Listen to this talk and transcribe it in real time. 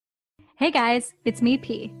Hey guys, it's me,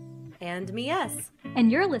 P. And me, yes.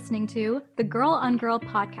 And you're listening to the Girl on Girl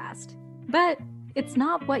podcast. But it's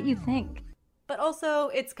not what you think. But also,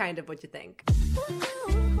 it's kind of what you think.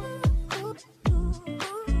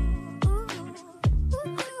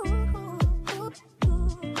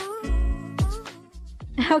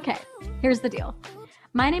 Okay, here's the deal.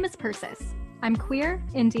 My name is Persis. I'm queer,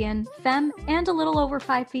 Indian, femme, and a little over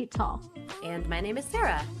 5 feet tall. And my name is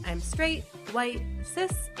Sarah. I'm straight, white,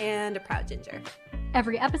 cis, and a proud ginger.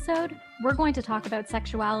 Every episode, we're going to talk about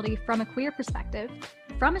sexuality from a queer perspective,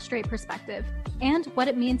 from a straight perspective, and what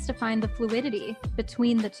it means to find the fluidity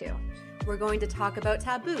between the two. We're going to talk about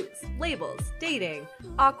taboos, labels, dating,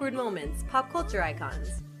 awkward moments, pop culture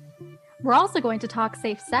icons. We're also going to talk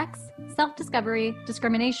safe sex, self-discovery,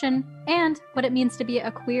 discrimination, and what it means to be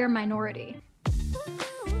a queer minority.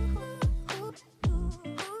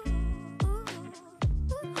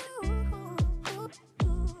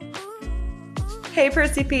 Hey,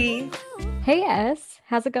 Percy P. Hey S,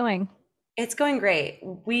 how's it going? It's going great.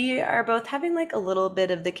 We are both having like a little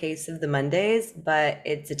bit of the case of the Mondays, but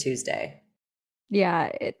it's a Tuesday.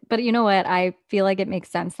 Yeah, but you know what? I feel like it makes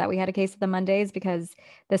sense that we had a case of the Mondays because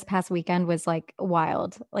this past weekend was like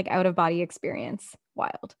wild, like out of body experience.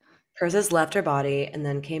 Wild. Persis left her body and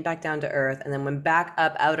then came back down to earth and then went back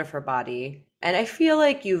up out of her body. And I feel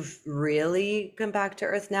like you've really come back to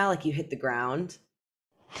earth now, like you hit the ground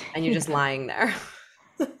and you're just lying there.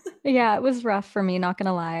 Yeah, it was rough for me, not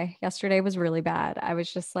gonna lie. Yesterday was really bad. I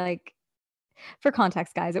was just like, for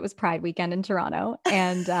context, guys, it was Pride weekend in Toronto,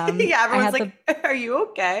 and Yeah, I everyone's had like, "Are you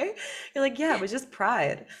okay?" You're like, "Yeah, it was just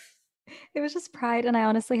pride." it was just Pride, and I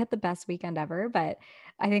honestly had the best weekend ever. But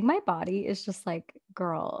I think my body is just like,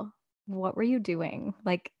 girl, what were you doing?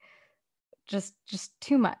 Like, just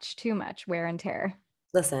too much wear and tear.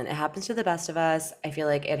 Listen, it happens to the best of us. I feel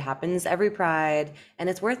like it happens every pride, and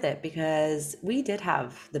it's worth it because we did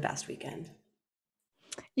have the best weekend.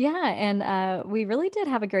 Yeah, and we really did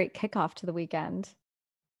have a great kickoff to the weekend.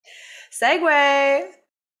 Segue.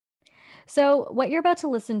 So, what you're about to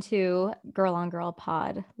listen to, Girl on Girl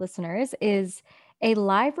Pod listeners, is a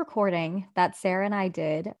live recording that Sarah and I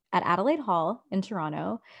did at Adelaide Hall in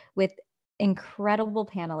Toronto with incredible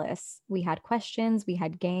panelists. We had questions, we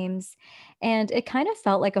had games, and it kind of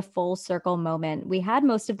felt like a full circle moment. We had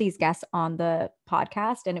most of these guests on the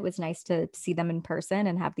podcast, and it was nice to see them in person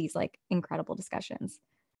and have these like incredible discussions.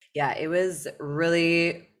 Yeah, it was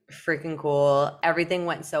really freaking cool. Everything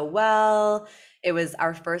went so well. It was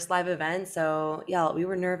our first live event. So, yeah, we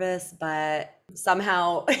were nervous, but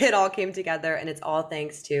somehow it all came together. And it's all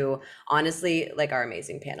thanks to, honestly, like our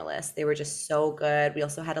amazing panelists. They were just so good. We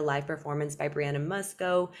also had a live performance by Brianna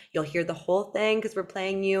Musco. You'll hear the whole thing because we're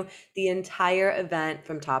playing you the entire event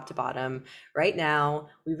from top to bottom right now.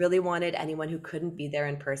 We really wanted anyone who couldn't be there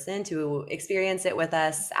in person to experience it with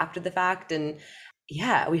us after the fact. And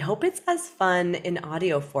yeah, we hope it's as fun in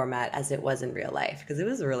audio format as it was in real life because it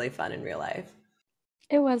was really fun in real life.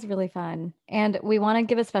 It was really fun. And we want to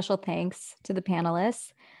give a special thanks to the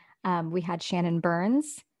panelists. We had Shannon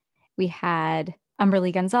Burns, we had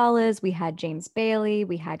Umberly Gonzalez, we had James Bailey,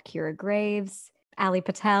 we had Kira Graves, Ali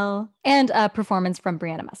Patel, and a performance from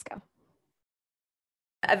Brianna Musco.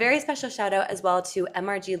 A very special shout out as well to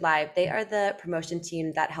MRG Live. They are the promotion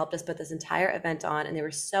team that helped us put this entire event on, and they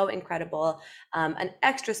were so incredible. An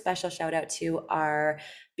extra special shout out to our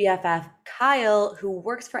BFF, Kyle, who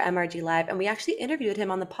works for MRG Live, and we actually interviewed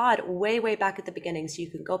him on the pod way, way back at the beginning. So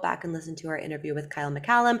you can go back and listen to our interview with Kyle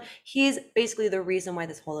McCallum. He's basically the reason why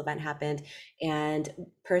this whole event happened. And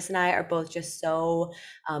Pers and I are both just so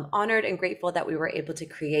honored and grateful that we were able to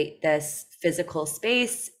create this physical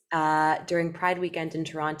space during Pride weekend in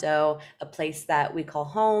Toronto, a place that we call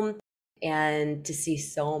home, and to see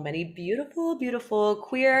so many beautiful, beautiful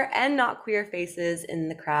queer and not queer faces in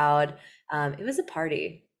the crowd. It was a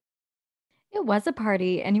party. It was a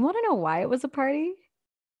party. And you want to know why it was a party?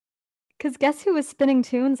 Because guess who was spinning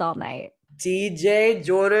tunes all night? DJ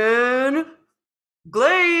Jordan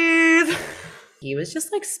Glaze. He was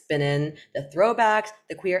just like spinning the throwbacks,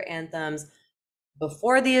 the queer anthems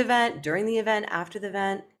before the event, during the event, after the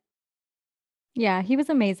event. Yeah, he was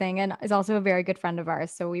amazing and is also a very good friend of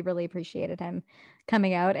ours. So we really appreciated him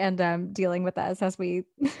coming out and dealing with us as we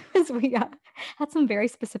had some very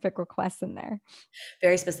specific requests in there.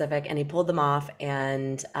 Very specific, and he pulled them off,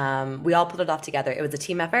 and we all pulled it off together. It was a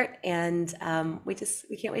team effort, and we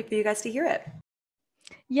can't wait for you guys to hear it.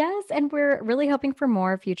 Yes, and we're really hoping for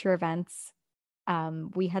more future events.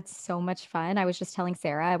 We had so much fun. I was just telling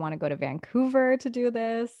Sarah I want to go to Vancouver to do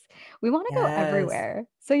this. We want to go Yes, everywhere.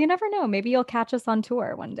 So you never know. Maybe you'll catch us on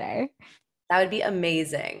tour one day. that would be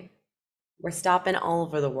amazing. We're stopping all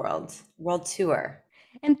over the world tour.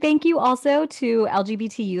 And thank you also to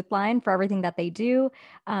LGBT Youth Line for everything that they do.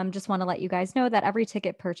 Just want to let you guys know that every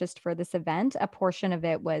ticket purchased for this event, a portion of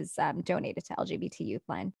it was donated to LGBT Youth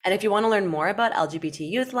Line. And if you want to learn more about LGBT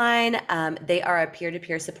Youth Line, they are a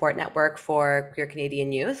peer-to-peer support network for queer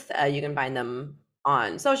Canadian youth. You can find them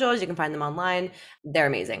on socials, you can find them online. They're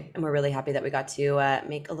amazing. And we're really happy that we got to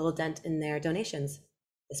make a little dent in their donations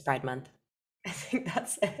this Pride Month. I think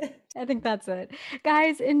that's it.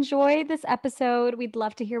 Guys, enjoy this episode. We'd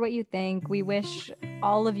love to hear what you think. We wish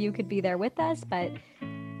all of you could be there with us, but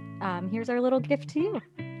here's our little gift to you,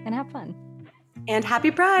 and have fun. And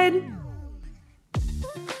happy Pride!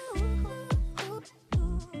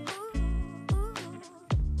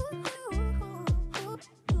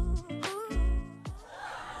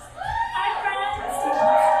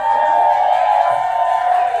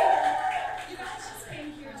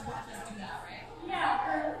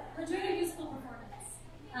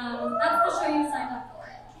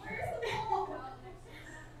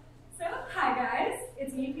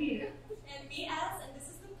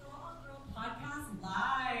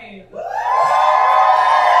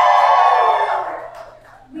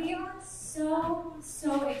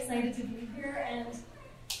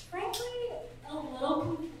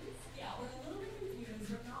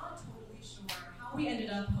 We ended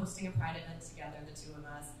up hosting a Pride event together, the two of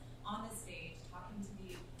us, on the stage, talking to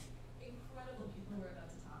the incredible people we're about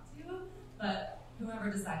to talk to, but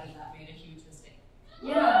whoever decided that made a huge mistake.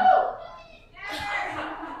 Yeah.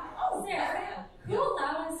 Sarah, who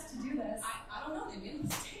allowed us to do this? I don't know, they made a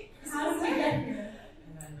mistake. How did we get here?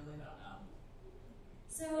 I really don't know.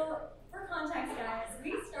 So, for context, guys,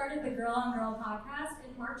 we started the Girl on Girl podcast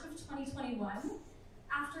in March of 2021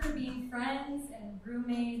 after being friends and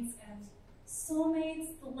roommates and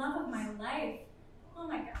soulmates, the love of my life. Oh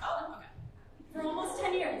my god. Oh, okay. For almost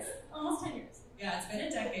 10 years. Almost 10 years. Yeah, it's been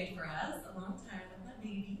a decade for us, a long time with my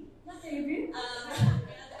baby. My baby. And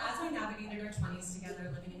as we navigated our 20s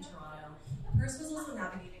together living in Toronto, Purse was also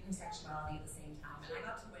navigating her sexuality at the same time, and I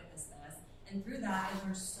got to witness this. And through that, I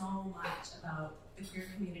learned so much about the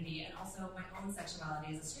queer community and also my own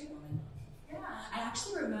sexuality as a straight woman. Yeah. I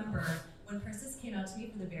actually remember when Persis came out to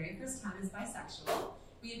me for the very first time as bisexual.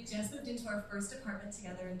 We had just moved into our first apartment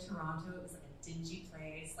together in Toronto. It was like a dingy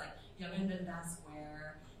place, like Yonge and Dundas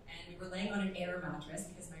Square, and we were laying on an air mattress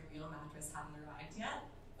because my real mattress hadn't arrived yet.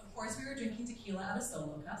 Of course, we were drinking tequila out of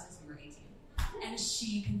solo cups because we were 18. And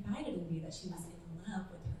she confided in me that she was in love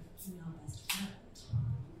with her female best friend.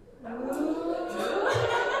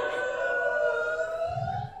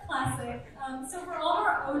 Classic. So for all of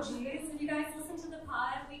our OGs, if you guys listen to the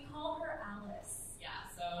pod, we call her Alice. Yeah,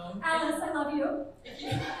 so... Alice, I love you.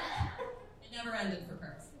 It never ended for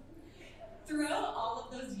Purse. Throughout all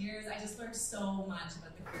of those years, I just learned so much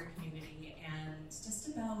about the queer community and just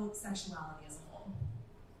about sexuality as a whole.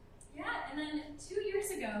 Yeah, and then 2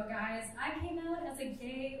 years ago, guys, I came out as a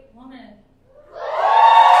gay woman.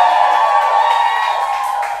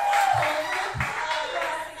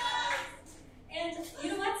 And you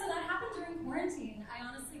know what? So that happened during quarantine. I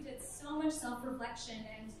honestly did so much self-reflection,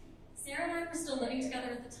 and Sarah and I were still living together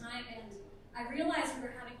at the time, and I realized we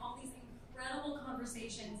were having all these incredible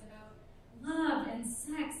conversations about love and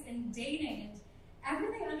sex and dating and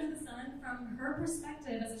everything under the sun from her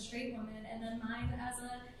perspective as a straight woman and then mine as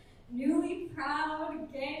a newly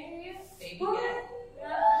proud gay Baby woman. gay.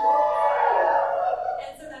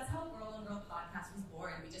 And so that's how Girl on Girl podcast was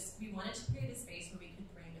born. We wanted to create a space where we could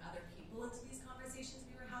bring other people into these conversations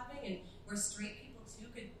we were having, and where straight people too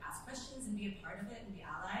could ask questions and be a part of it and be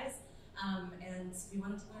allies. And we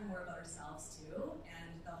wanted to learn more about ourselves too,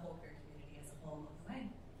 and the whole queer community as a whole along the way.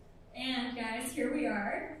 And guys, here we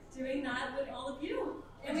are doing that with all of you.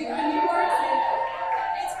 And we couldn't be more excited.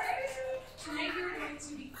 It's great. Tonight we are going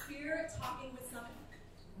to be queer, talking with some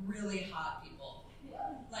really hot people.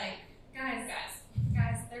 Like, Guys,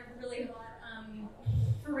 they're really hot.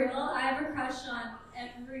 For real, I have a crush on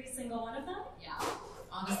every single one of them. yeah,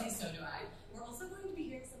 honestly, so do I. We're also going to be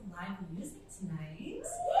hearing some live music tonight. Yes,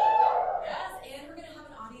 and we're going to have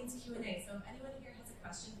an audience Q&A. So if anyone here has a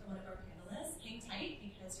question for one of our panelists, hang tight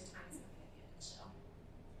because your time is coming at the end of the show.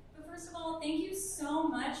 But first of all, thank you so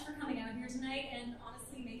much for coming out here tonight and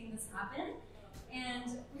honestly making this happen.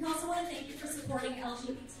 And we also want to thank you for supporting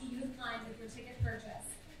LGBT Youth Line with your ticket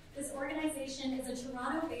purchase. This organization is a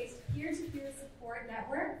Toronto-based peer-to-peer support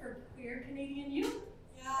network for queer Canadian youth.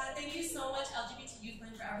 Yeah, thank you so much, LGBT Youth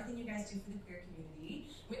Line, for everything you guys do for the queer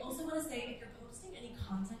community. We also want to say, if you're posting any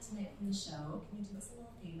content tonight from the show, can you do us a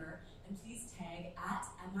little favor and please tag at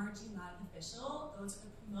MRG Live Official. Those are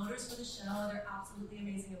the promoters for the show. They're absolutely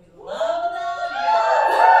amazing and we love them.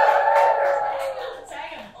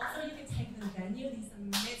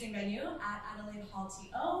 at Adelaide Hall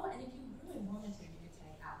TO, and if you really wanted to, you could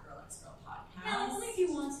tag at Girl X Girl Podcast. Yeah, only if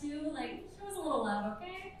you want to, like, show us a little love,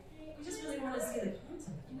 okay? We just really want to see the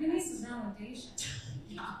content. We need some validation.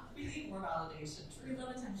 Yeah, we need more validation. We love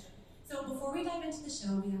attention. So before we dive into the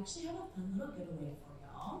show, we actually have a fun little giveaway for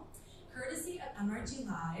y'all. Courtesy of MRG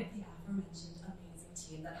Live, the aforementioned amazing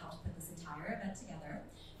team that helped put this entire event together,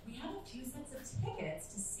 we have a few sets of tickets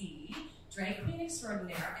to see drag queen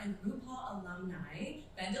extraordinaire and RuPaul alumni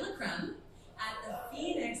Ben de la Creme at the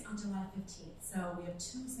Phoenix on July 15th. So we have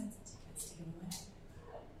 2 sets of tickets to give away.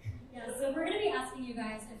 Yeah, so we're going to be asking you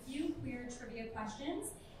guys a few queer trivia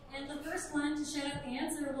questions, and the first one to shout out the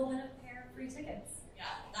answer will win a pair of free tickets. Yeah,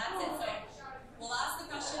 that's it. So we'll ask the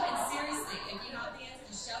question, and seriously, if you have the answer,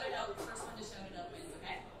 just shout it out. The first one to shout it out wins,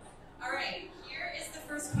 okay? All right, here is the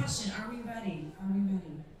first question. Are we ready? Are we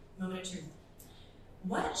ready? Moment of truth.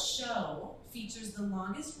 What show features the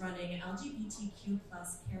longest running LGBTQ+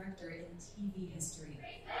 character in TV history?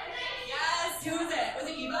 Yes! Who is it? Was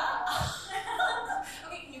it Eva?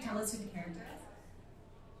 Okay, can you tell us who the character is?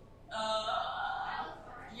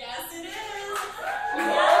 Yes, it is!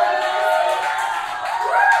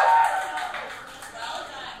 Well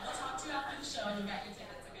done. We'll talk to you after the show and you'll get your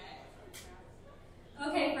tickets, okay?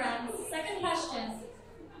 Okay, friends, second question.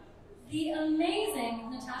 The amazing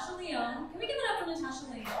Natasha Lyonne. Can we give it up for Natasha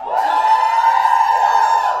Lyonne? Oh,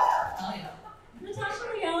 yeah. Natasha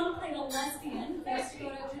Lyonne played a lesbian forced to go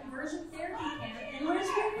to a conversion therapy camp in Orange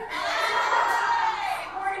County.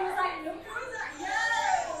 Morgan, was that you? Who is that?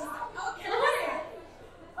 Yes! Okay.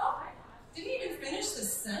 Oh, Didn't even finish the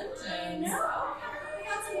sentence. no. We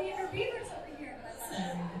got some eager beavers over here. But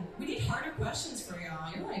Listen, we need harder questions for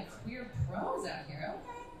y'all. You're like queer pros out here,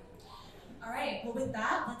 okay? All right, well with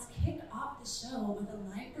that, let's kick off the show with a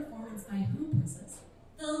live performance by who, Princess?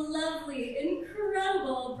 the lovely,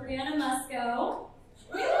 incredible Brianna Musco.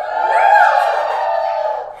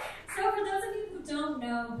 So for those of you who don't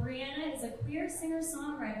know, Brianna is a queer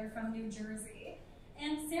singer-songwriter from New Jersey.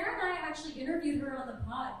 And Sarah and I actually interviewed her on the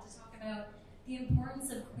pod to talk about the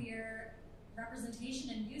importance of queer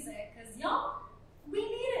representation in music, because y'all, we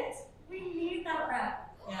need it. We need that rep.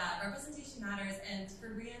 Yeah, representation matters, and for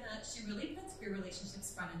Brianna, she really puts queer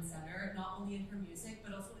relationships front and center, not only in her music,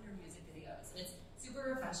 but also in her music videos. And it's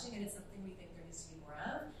super refreshing, and it's something we think there needs to be more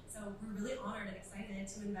of. So we're really honored and excited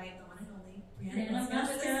to invite the one and only Brianna Musco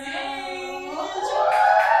to the stage.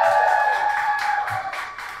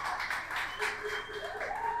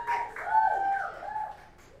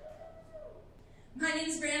 My name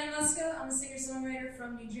is Brianna Musco. I'm a singer-songwriter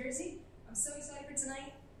from New Jersey. I'm so excited for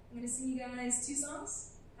tonight. I'm going to sing you guys 2 songs.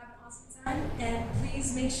 Have an awesome time. And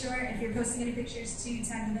please make sure, if you're posting any pictures, to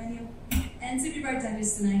tag the venue and tip your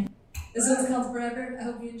bartenders tonight. This one's called Forever. I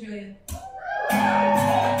hope you enjoy it.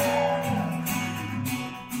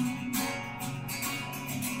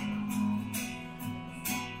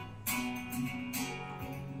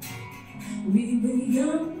 We were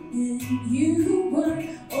young and you were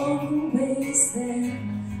always there.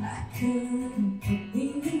 I couldn't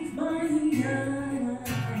believe my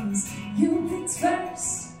eyes. You picked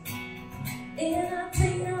first, and I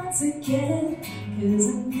played hard to get, 'cause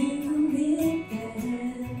I knew it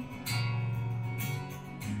then.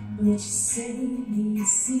 But you saved me,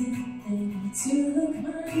 see, and you took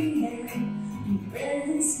my hand. You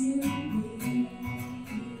rescued me.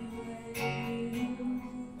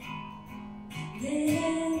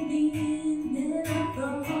 Then being never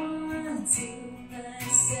hard to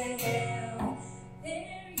myself.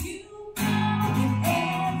 There you are with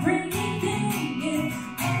everything and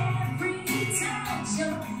every touch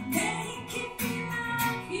you're making me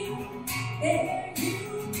love you. There you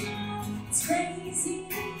go. It's crazy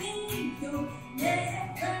to think you'll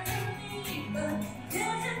never leave, but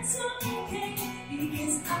that's okay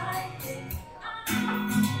because I think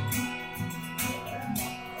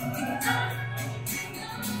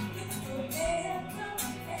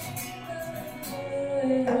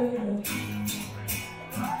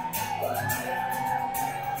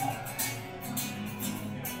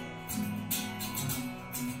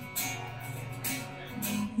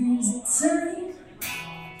losing time,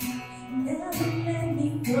 never let me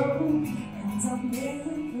go, and I'll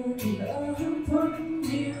never give up on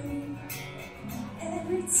you.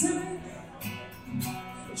 Every time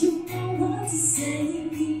you know what to say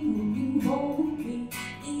when you hold me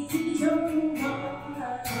in your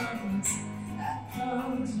arms. I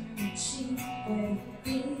called you cheap, but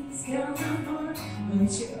things got hard,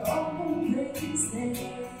 but you're always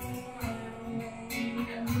there.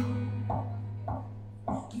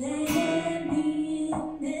 Let me in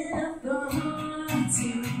and I thought to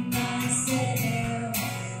myself,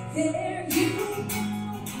 there you go,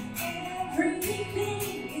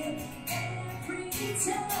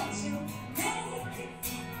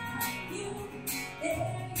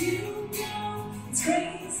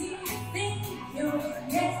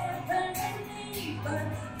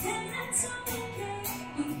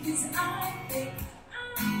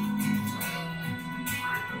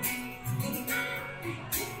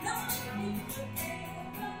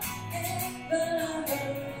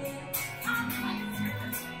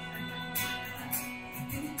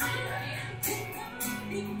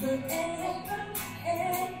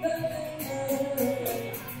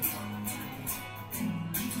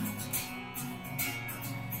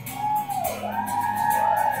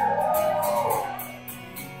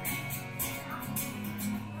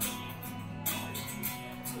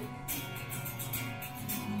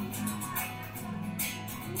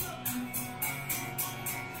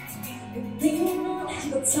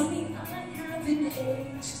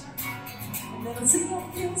 Never to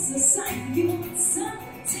confuse the sight you on some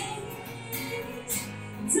days.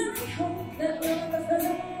 And I hope that we're the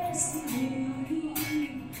first to leave.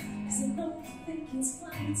 'Cause I know you think it's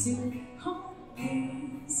fine to hold me.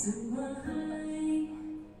 So why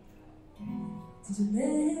did you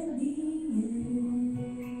let me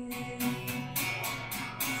in?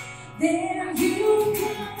 There you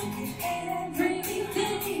go, everything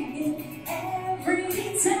in every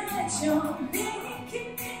touch you're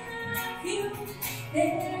making me love you.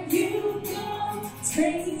 There you go, it's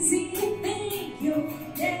crazy to think you'll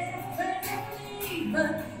never leave,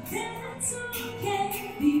 but that's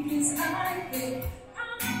okay because I think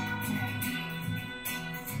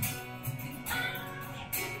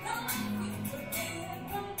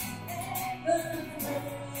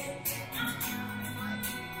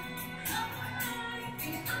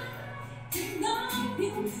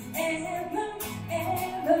ever,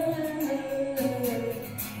 ever.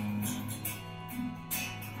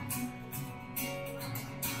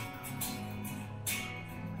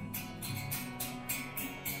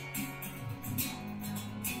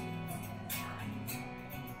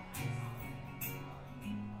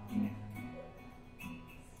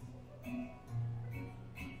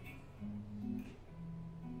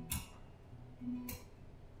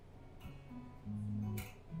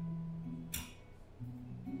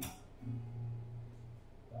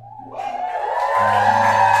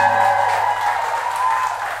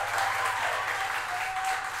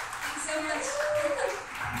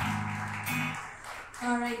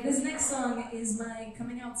 Alright, this next song is my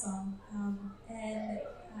coming out song, and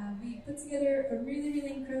we put together a really,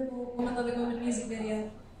 really incredible Woman Loving Woman music video.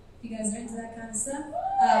 If you guys are into that kind of stuff,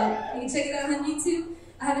 you can check it out on YouTube.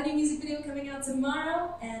 I have a new music video coming out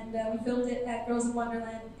tomorrow, and we filmed it at Girls in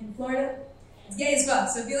Wonderland in Florida. It's gay as fuck,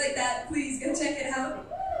 so if you like that, please go check it out.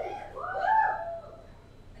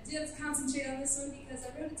 I do have to concentrate on this one because I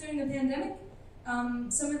wrote it during the pandemic.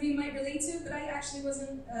 Some of you might relate to it, but I actually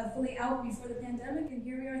wasn't fully out before the pandemic, and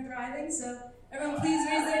here we are thriving. So everyone please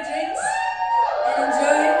raise their drinks and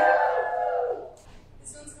enjoy.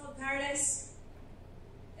 This one's called Paradise.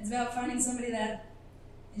 It's about finding somebody that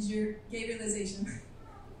is your gay realization.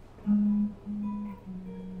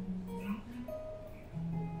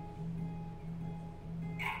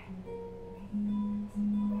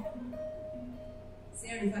 See,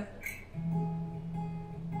 I already fucked it.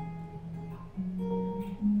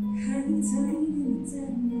 Hang tight in the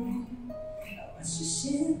dead night. I watch your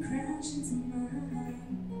ship crash into mine.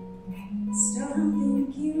 Start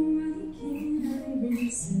thinking, why can't I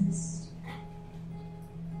resist?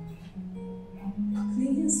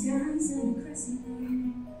 Clear skies and a crescent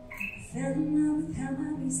moon. I fell in love with how I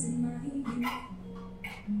wasted my youth.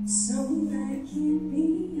 So I can't be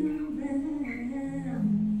around.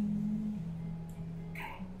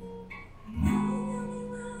 Now you know me,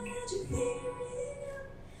 why did you figure it out?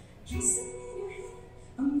 Kissing in your head,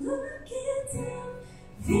 I'm looking down.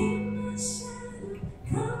 Feel my shadow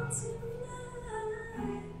come to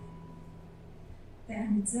life.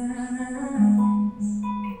 Paradise.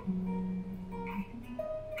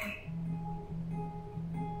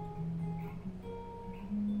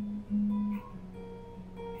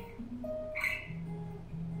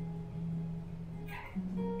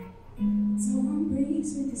 Dawn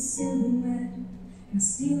breaks with the silhouette, and I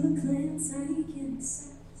steal a glance I can't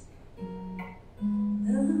accept.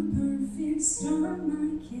 The perfect storm I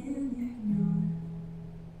can't ignore.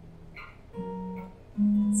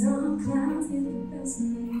 Dark clouds get the best of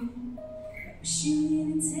me. We're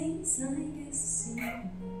shooting and tastes like ecstasy.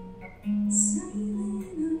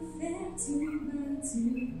 Silent affair too blind to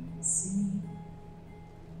see.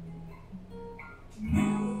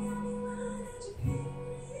 Now you got me, why did you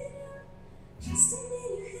figure it out? Just in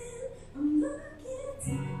your hand, I'm looking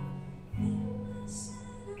down. Feel my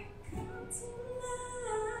shadow come to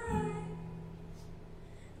life.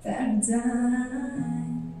 Paradise.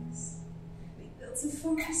 We built a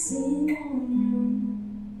fortress in one room.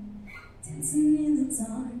 Dancing in the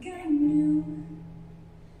dark, I knew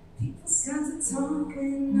people start to talk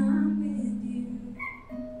when I'm with you.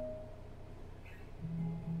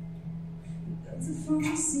 We built a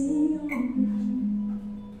fortress in one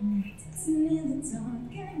room. Dancing in the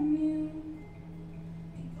dark, I knew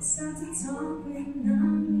people start to talk when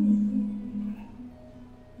I'm with you.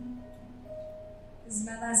 This is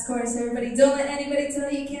my last chorus, everybody. Don't let anybody tell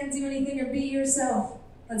you you can't do anything or be yourself.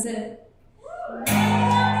 Let's hit it.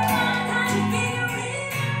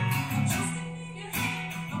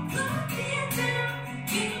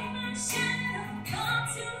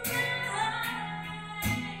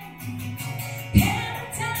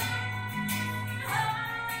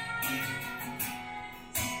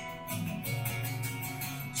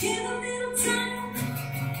 Give a little time.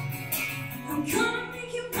 I'm gonna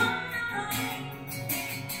make you mine.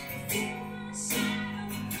 Feel my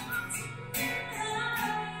shadow come tonight.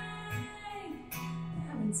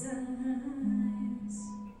 Paradise.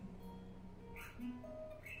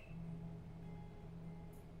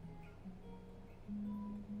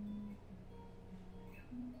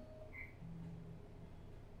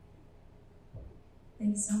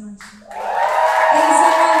 Thank you so much. Thank you so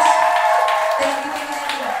much. Thank you.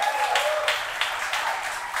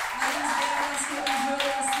 My name is Vera Vasquez. Enjoy the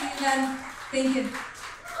rest of the event. Thank you.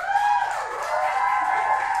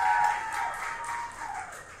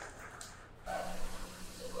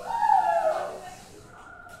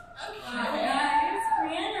 Guys,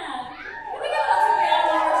 Brianna. Can we give it up for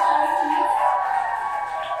Brianna one more time, please?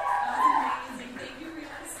 That was amazing. Thank you,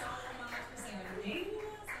 Brianna, so much for serenading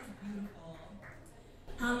us. That was beautiful.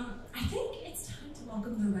 I think it's time to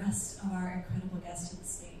welcome the rest of our incredible guests to the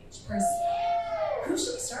stage. First, who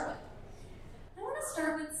should we start with? I want to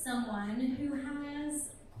start with someone who has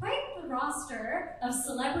quite the roster of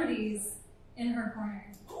celebrities in her corner.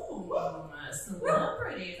 Oh,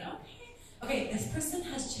 celebrities. Okay, this person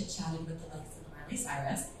has chit-chatted with the likes of Miley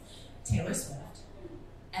Cyrus, Taylor Swift,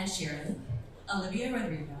 Ed Sheeran, Olivia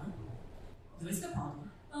Rodrigo, Louis Capaldi.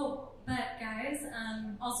 Oh, but guys,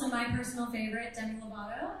 also my personal favorite, Demi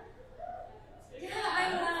Lovato.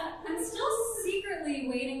 Yeah, I'm still secretly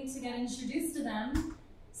waiting to get introduced to them.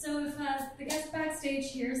 So if the guest backstage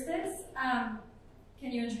hears this, can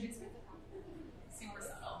you introduce me? Super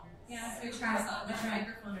subtle. Yeah, Super we try. subtle. With a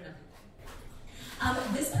microphone and everything.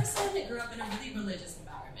 This person grew up in a really religious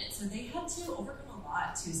environment, so they had to overcome a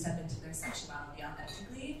lot to step into their sexuality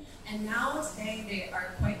authentically. And now today they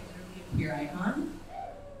are quite literally a queer icon.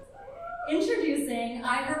 Introducing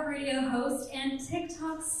iHeartRadio host and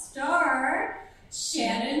TikTok star,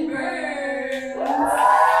 Shannon Burns.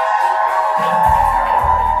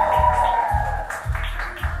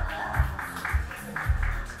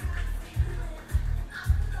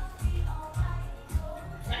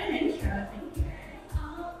 What an intro, thank you.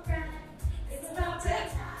 It's about to They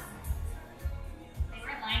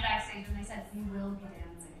weren't lying backstage and they said, we will be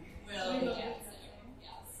dancing. will be dancing.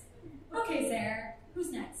 Yes. Okay, Sarah,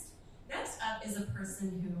 who's next? Next up is a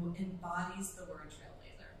person who embodies the word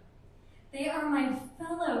trailblazer. They are my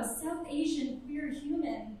fellow South Asian queer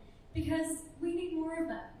human because we need more of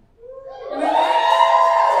them. Am I right?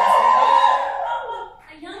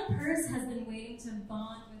 A young purse has been waiting to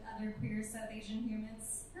bond with other queer South Asian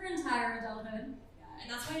humans her entire adulthood. And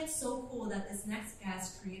that's why it's so cool that this next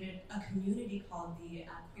guest created a community called the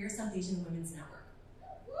Queer South Asian Women's Network.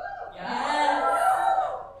 Yes.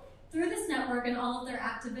 Through this network and all of their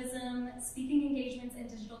activism, speaking engagements, and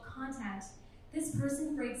digital content, this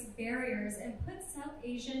person breaks barriers and puts South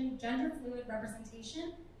Asian gender fluid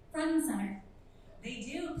representation front and center. They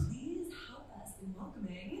do. Please help us in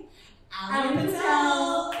welcoming Ali Ali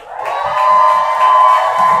Patel. Patel.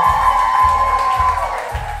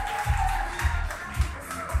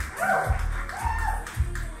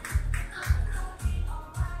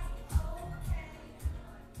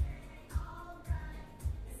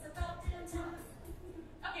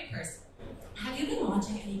 Okay, first, have you been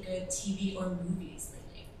watching any good TV or movies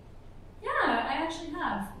lately? Yeah, I actually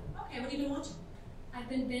have. Okay, what have you been watching? I've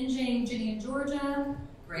been binging Ginny and Georgia.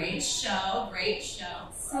 Great show, great show.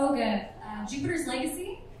 So good. Jupiter's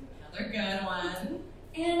Legacy. Another good one.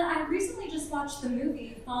 And I recently just watched the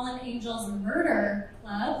movie Fallen Angels Murder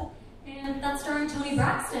Club, and that's starring Toni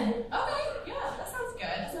Braxton. Okay, yeah, that sounds good.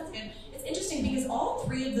 That sounds good. It's interesting because all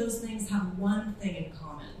three of those things have one thing in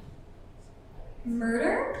common.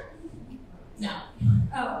 Murder? No,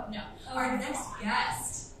 Oh. no. Our next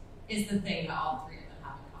guest is the thing that all three of them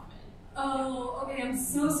have in common. Oh, okay, I'm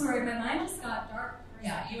so sorry. My mind just got dark.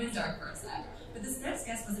 Yeah, you went dark for a sec. But this next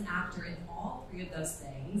guest was an actor in all three of those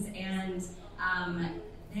things, and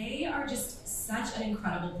they are just such an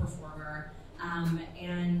incredible performer.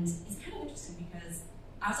 And it's kind of interesting because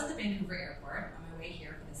I was at the Vancouver airport on my way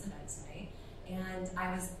here for this event tonight, and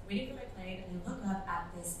I was waiting for my plane, and I look up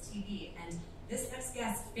at this TV, and this next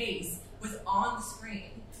guest's face was on the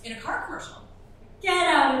screen in a car commercial. Get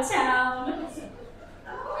out of town.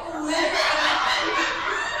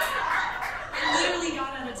 I literally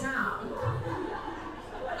got out of town.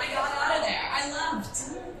 I got out of there. I left.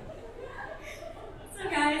 So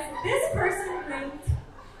guys, this person brings...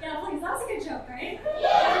 Yeah, please, that was a good joke, right?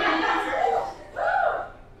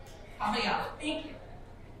 Probably yeah. Thank you.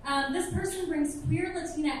 This person brings queer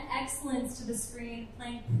Latina excellence to the screen,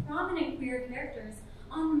 playing prominent queer characters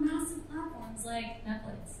on massive platforms like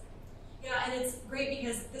Netflix. Yeah, and it's great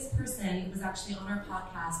because this person was actually on our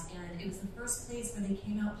podcast, and it was the first place where they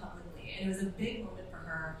came out publicly, and it was a big moment for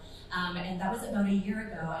her, and that was about a year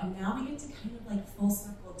ago, and now we get to kind of like full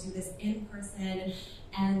circle do this in person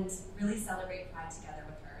and really celebrate Pride together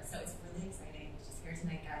with her. So it's really exciting. She's here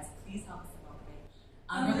tonight, guys. Please help us in welcoming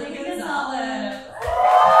Amberly Gonzalez.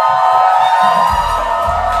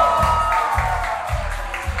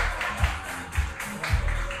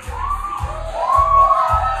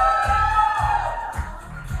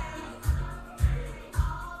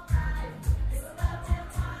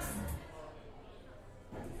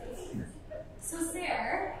 So,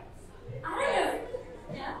 Sarah, I don't know.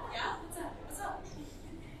 Yeah? Yeah? What's up?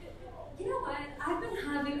 You know what? I've been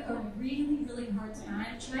having a really, really hard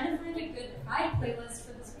time trying to find a good Pride playlist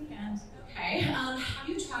for this weekend. Okay. Have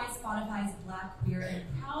you tried Spotify's Black, Queer, and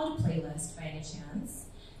Proud playlist by any chance?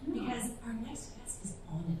 Because our next guest is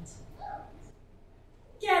on it.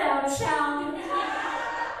 Get out of town!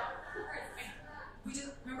 We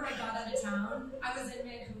just remember I got out of town. I was in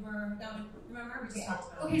Vancouver. Remember we just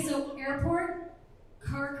talked about it. Okay, so airport,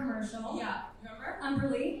 car commercial. Yeah. Remember?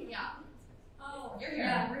 Umberly. Yeah. Oh, You're here.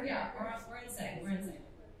 Yeah, we're here. Yeah. We're insane. We're insane.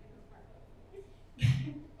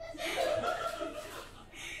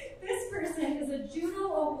 This person is a Juno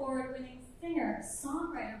Award-winning singer,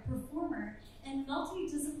 songwriter, performer, and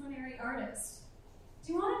multidisciplinary artist.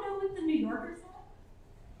 Do you want to know what the New Yorker said?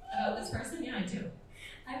 About this person? Yeah, I do.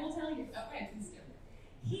 I will tell you. Okay, please do.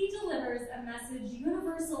 He delivers a message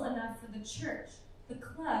universal enough for the church, the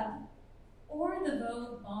club, or the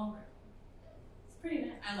Vogue ballroom. It's pretty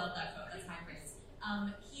nice. I love that quote. That's high praise.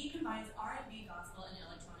 He combines R&B, gospel, and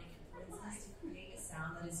electronic influences to create a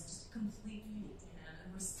sound that is just completely unique to him.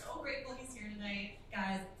 And we're so grateful he's here tonight.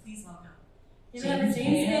 Guys, please welcome Give it up for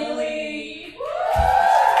James Haley.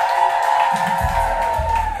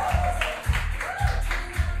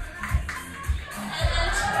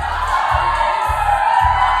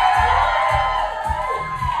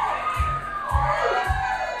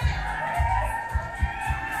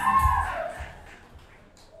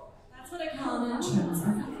 That's what I call an entrance.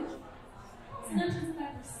 It's an entrance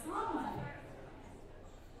about your song.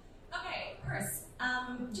 Okay, Purse.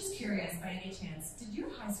 Just curious, by any chance, did your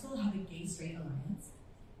high school have a gay-straight alliance?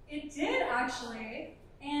 It did, actually.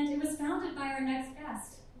 And it was founded by our next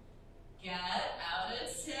guest. Get out of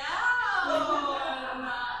town!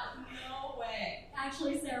 No way.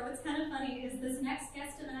 Actually, Sarah, what's kind of funny is this next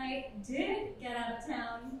guest and I did get out of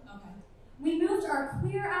town. Okay. We moved our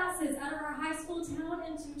queer asses out of our high school town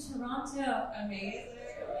into Toronto. Amazing,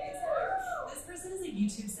 amazing. This person is a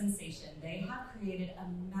YouTube sensation. They have created a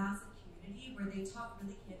massive community where they talk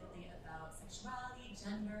really candidly about sexuality,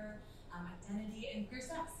 gender, identity, and queer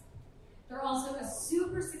sex. They're also a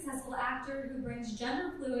super successful actor who brings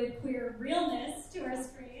gender fluid queer realness to our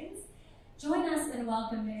screens. Join us in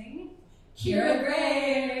welcoming Kira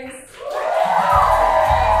Graves!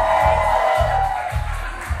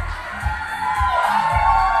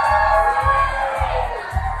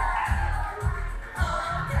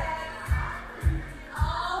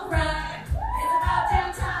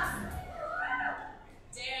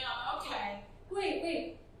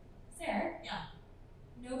 Wait, Sarah? Yeah.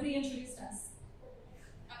 Nobody introduced us.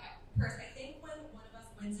 Okay, first, I think when one of us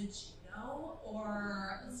wins a Juno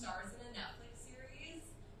or stars in a Netflix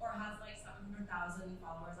series or has like 700,000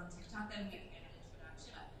 followers on TikTok, then we can get an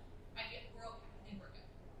introduction. We're okay. I think we're good.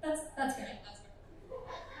 That's good. That's good.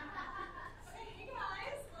 Okay, hey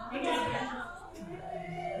guys. Hey guys.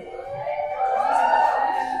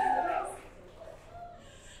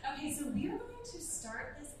 Okay, so we are going to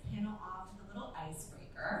start this panel off with a little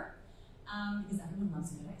icebreaker, because everyone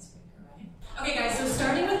loves a good icebreaker, right? Okay, guys, so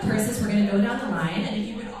starting with Persis, we're going to go down the line, and if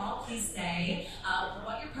you would all please say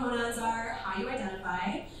what your pronouns are, how you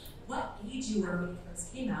identify, what age you were when you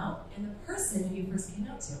first came out, and the person who you first came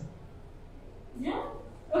out to. Yeah.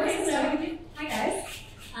 Okay, so hi guys.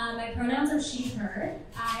 My pronouns are she, her.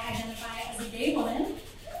 I identify as a gay woman.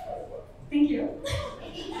 Thank you.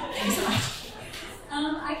 Thanks so much.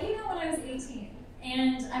 I came out when I was 18,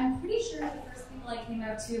 and I'm pretty sure the first people I came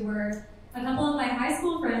out to were a couple of my high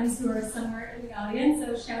school friends who are somewhere in the audience,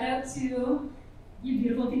 so shout out to you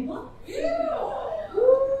beautiful people.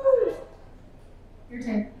 Your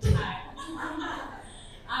turn. Hi.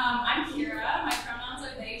 I'm Kira. My pronouns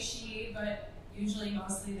are they, she, but usually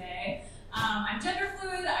mostly they. I'm gender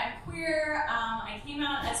fluid, I'm queer. I came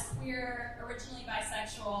out as queer, originally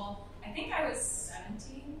bisexual. I think I was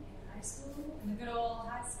 17 in high school, in the good old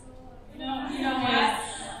high school. You know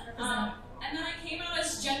what? And then I came out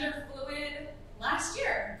as gender fluid last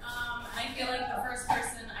year. I feel like the first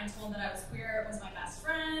person I told that I was queer was my best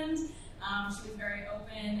friend. She was very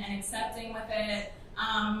open and accepting.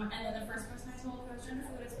 was gender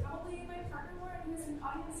fluid is probably my partner Lauren, who's in the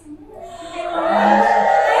audience somewhere.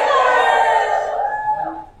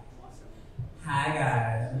 Hi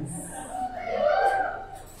guys.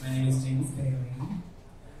 My name is James Bailey.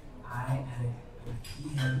 I am he,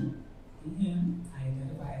 him. I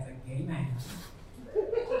identify as a gay man.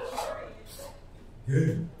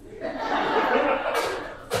 Good.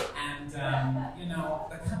 And,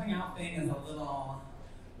 the coming out thing is a little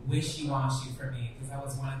wishy-washy for me because I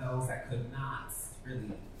was one of those that could not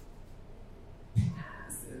really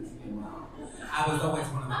pass, if you will. I was always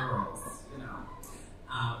one of the girls,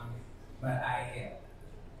 but I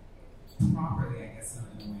properly, I guess in a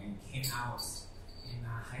way, came out in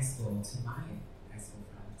high school to my high school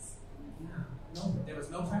friends. Yeah, no, there was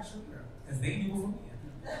no pressure there because they knew before me.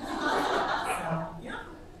 So, yeah.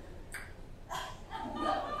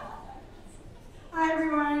 Hi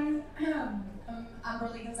everyone. I'm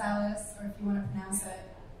Berly Gonzalez, or if you want to pronounce it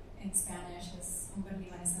in Spanish, es Humberly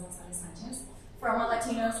Vanessa Gonzalez Sanchez. For all my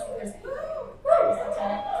Latinos, if there's anything.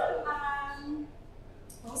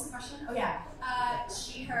 What was the question? Oh yeah,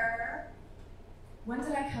 she, her. When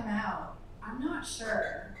did I come out? I'm not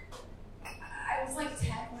sure. I was like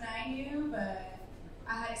 10 when I knew, but I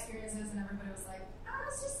had experiences and everybody was like,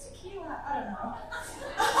 it's just tequila. I don't know.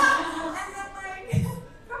 And then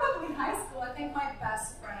probably high school, I think my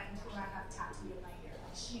best friend who I have tattooed in my ear,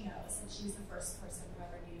 she knows, and she's the first person who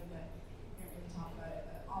ever knew, but we didn't really talk about it.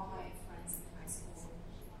 But all my friends in high school,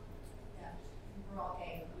 yeah, we were all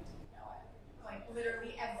gay, but we didn't know it. Like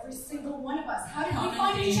literally every single one of us. How did we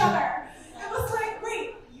find each other? It was like,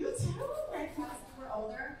 wait, you too? Like as we were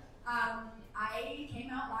older. I came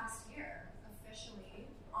out last year officially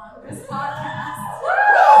on this podcast.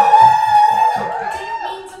 I didn't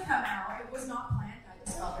mean to come out. It was not planned. I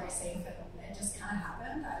just felt very safe, and it just kind of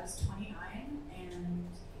happened. I was 29, and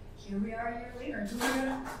here we are a year later doing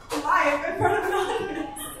it live in front of an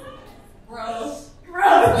audience. Gross,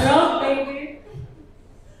 baby.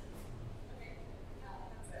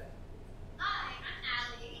 Hi, I'm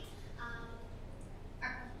Allie.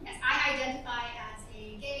 Yes, I identify as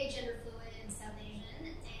a gay, gender fluid, and South Asian,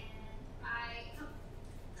 and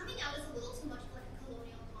coming out is a little too much like a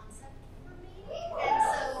colonial concept for me, and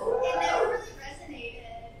so it never really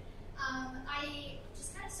resonated. I just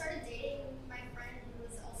kind of started dating my friend who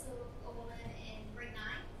was also a woman in grade 9,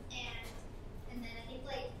 and then I think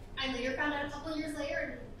I later found out a couple years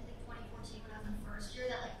later, in I think 2014 when I was in first year,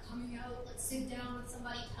 that coming out, sit down with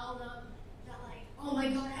somebody, tell them that oh my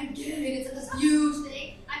god, I'm gay, it's this huge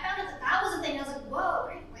thing. I found out that was a thing, and I was like, whoa,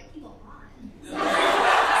 where do white people on? So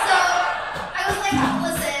I was like,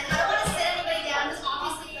 listen, I don't want to sit anybody down because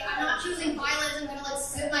obviously I'm not choosing violence. I'm gonna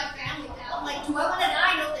sit my family down. Do I want to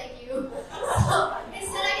die? No, thank you. So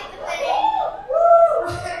instead, I get the thing.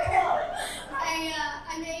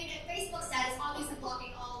 I made a Facebook status, obviously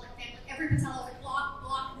blocking all family. Every Patella was block,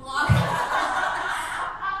 block, block.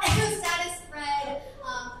 And the status read,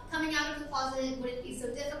 coming out of the closet wouldn't be so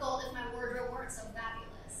difficult if my wardrobe weren't so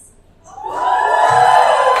fabulous.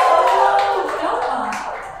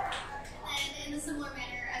 And in a similar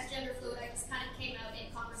manner, as gender fluid, I just kind of came out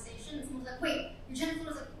in conversation, and someone was like, wait, you're gender fluid?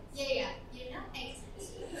 I was like, yeah. You didn't know? Thanks.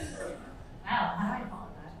 Wow, how do I follow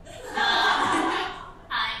that?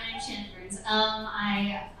 Hi, my name's Shannon Burns.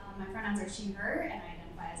 My pronouns are she, her, and I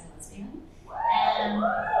identify as a lesbian. And,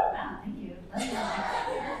 wow, thank you. I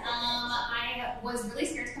was really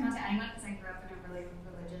scared to come out to anyone because I grew up in a really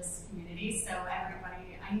religious community, so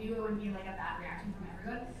I knew it would be a bad reaction from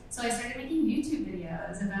everyone. So I started making YouTube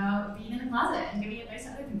videos about being in the closet and giving advice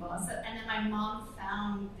to other people. And then my mom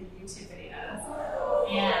found the YouTube videos.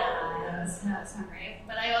 Yeah, that was not great.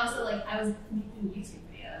 But I also, I was making YouTube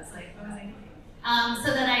videos. What was I doing? So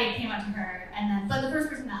then I came out to her, but the first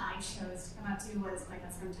person that I chose to come out to was my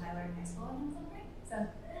best friend Tyler in high school, and it was great. So,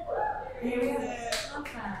 here we go. Love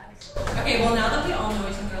that. Okay, well, now that we all know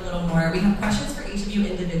each other a little more, we have questions for each of you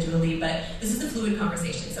individually, but this is a fluid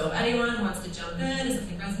conversation, so if anyone wants to jump in, if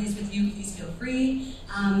something resonates with you, please feel free.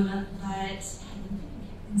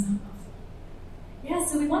 Yeah,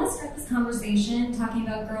 so we want to start this conversation talking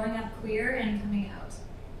about growing up queer and coming out.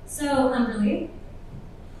 So, Umberly,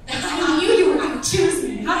 I knew you were going to choose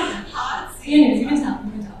me. Hot seat. You can tell.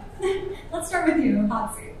 Let's start with you,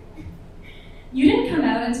 hot seat. You didn't come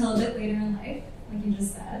out until a bit later in life, like you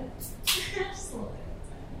just said. Just a little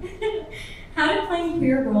bit. How did playing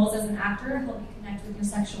queer roles as an actor help you connect with your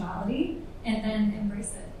sexuality and then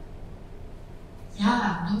embrace it?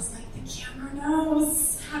 Yeah, I was like, the camera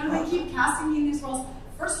knows. How do they keep casting me in these roles?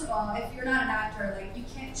 First of all, if you're not an actor, you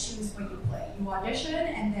can't choose what you play. You audition,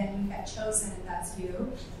 and then you get chosen, and that's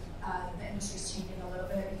you. The industry's changing a little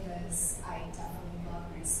bit because I definitely love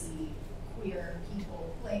when I see queer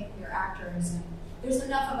people play queer actors, and there's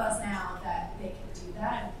enough of us now that they can do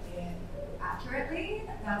that and play it accurately.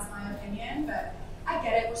 That's my opinion, but I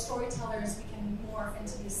get it. We're storytellers. We can morph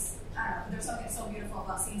into these. I don't know. There's something so beautiful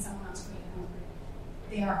about seeing someone on screen who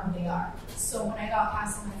they are who they are. So when I got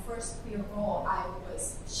cast in my first queer role, I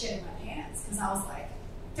was shitting my pants because I was like,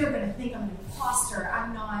 they're gonna think I'm an imposter.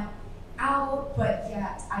 I'm not out, but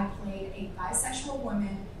yet I played a bisexual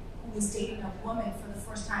woman who was dating a woman for the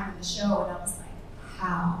first time in the show, and I was like,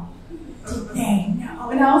 how did they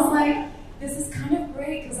know? And I was like, this is kind of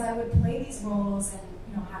great because I would play these roles and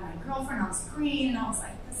have my girlfriend on screen, and I was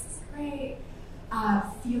like, this is great.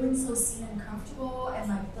 Feeling so seen and comfortable, and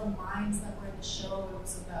like the lines that were in the show, it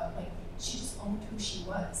was about like she just owned who she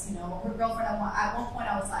was. Her girlfriend at one point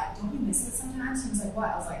I was like, don't you miss it sometimes? She was like, what?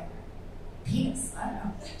 I was like, penis. I don't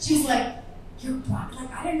know. She was like, you're black.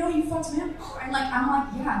 Like, I didn't know you fucked men before. And like, I'm like,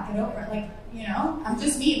 yeah, get over it. Like, I'm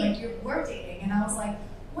just me. Like, we're dating. And I was like,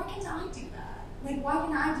 why can't I do that? Like, why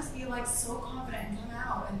can't I just be like so confident and come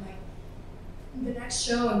out? And like, the next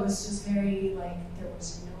show, it was just very like, there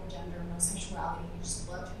was no gender, no sexuality. You just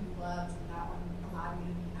loved who you loved. And that one allowed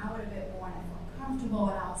me to be out a bit more, and I felt comfortable.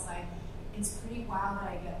 And I was like, it's pretty wild that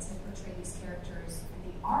I get to portray these characters,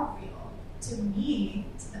 and they are real. To me,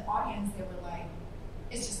 to the audience, they were like,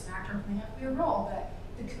 it's just an actor playing a queer role. But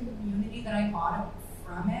the community that I got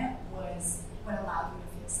from it was what allowed me to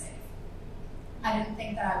feel safe. I didn't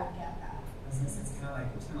think that I would get that. It's kind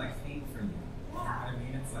of like fate for you. Yeah. You know what I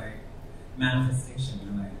mean? It's like manifestation.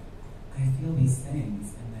 You're like, I feel these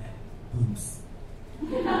things, and then boobs. You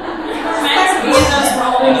were meant to be in those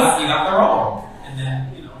roles. You got the role, and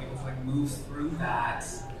then it was like moves through that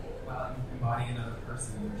while embodying another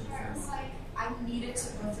person. It was like I needed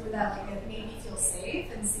to go through that. Like it made me feel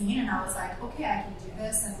safe and seen, and I was like, okay, I can do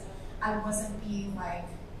this, and I wasn't being like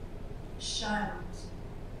shunned.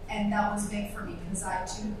 And that was big for me because I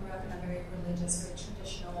too grew up in a very religious, very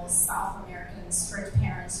traditional South American, strict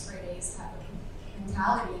parents, straight A's type of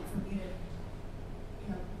mentality. And for me to,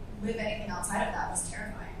 live anything outside of that was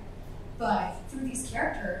terrifying. But through these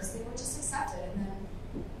characters, they were just accepted. And then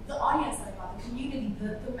the audience that I got, the community,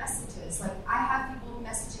 the messages. Like I have people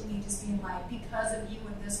messaging me just being like, because of you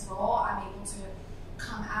in this role, I'm able to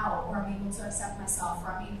come out, or I'm able to accept myself,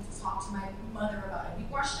 or I'm able to talk to my mother about it. We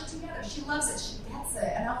watched it together. She loves it. She gets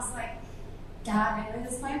it. And I was like, God, it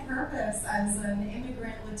is my purpose as an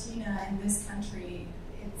immigrant Latina in this country.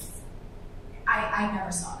 I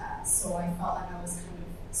never saw that. So I felt like I was kind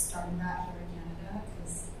of starting that here in Canada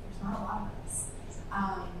because there's not a lot of us.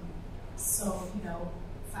 So,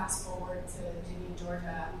 fast forward to Ginny,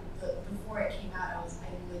 Georgia. Before it came out,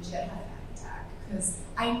 I legit had a panic attack. Because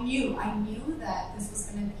I knew that this was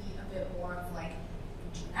going to be a bit more of like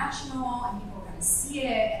international and people were going to see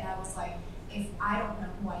it, and I was like, if I don't know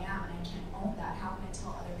who I am and I can't own that, how can I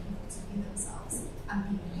tell other people to be themselves? I'm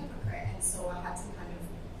being a hypocrite. And so I had to kind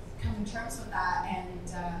of come to terms with that, and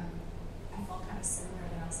I felt kind of similar,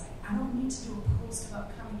 and I was like, I don't need to do a post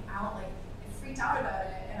about coming out. Like, I freaked out about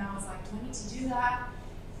it, and I was like, do I need to do that?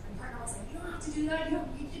 My partner was like, you don't have to do that. You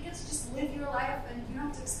get to just live your life, and you don't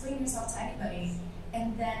have to explain yourself to anybody.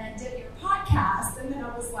 And then I did your podcast, and then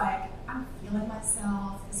I was like, I'm feeling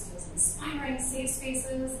myself. This feels inspiring, safe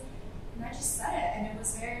spaces. And I just said it, and it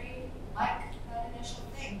was very like that initial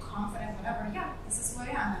thing, confident, whatever. Yeah, this is who I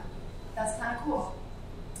am. And that's kind of cool.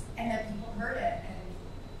 And then people heard it, and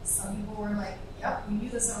some people were like, yep, we knew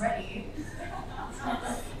this already.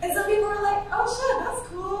 And some people were like, oh shit, that's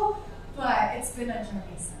cool. But it's been a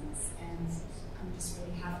journey since, and I'm just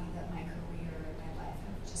really happy that my career and my life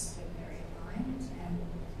have just been very aligned, and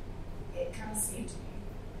it kind of saved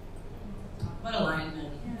me. What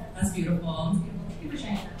alignment. Yeah. That's beautiful. Thank you for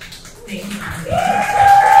sharing that. Thank you.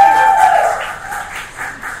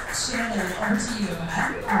 Shannon, over to you.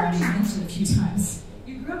 As we've already mentioned a few times,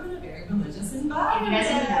 you grew up in a very religious environment. You guys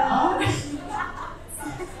know.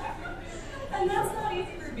 And that's not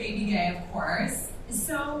easy for a baby gay, of course.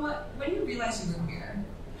 So when you realized you were queer,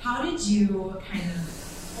 how did you kind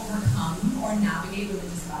of overcome or navigate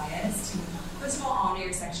religious bias to, first of all, honor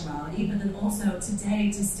your sexuality, but then also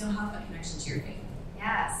today to still have that connection to your faith?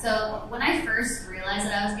 Yeah, so when I first realized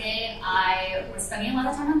that I was gay, I was spending a lot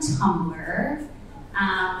of time on Tumblr,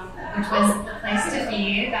 which was the place to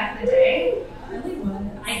be back in the day. Really was.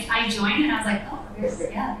 I joined and I was like, oh, there's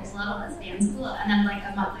a lot of lesbians, cool. And then like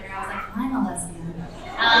a month later, I was like, I'm a lesbian.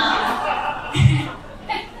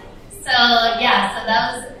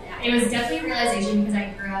 It was definitely a realization because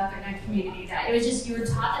I grew up in a community that it was just, you were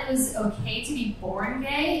taught that it was okay to be born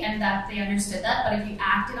gay and that they understood that, but if you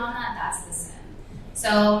acted on that, that's the sin.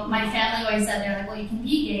 So my family always said, they're like, well, you can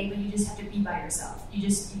be gay, but you just have to be by yourself. You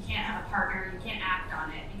can't have a partner, you can't act on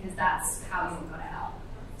it, because that's how you will go to hell.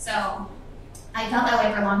 So I felt that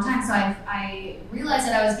way for a long time, so I realized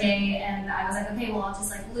that I was gay, and I was like, okay, well, I'll just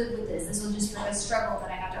like live with this. This will just be like a struggle that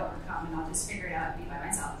I have to overcome, and I'll just figure it out and be by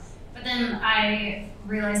myself. But then I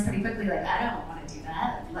realized pretty quickly, like, I don't want to do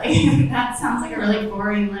that. Like, that sounds like a really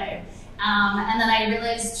boring life. And then I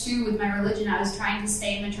realized, too, with my religion, I was trying to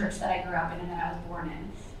stay in the church that I grew up in and that I was born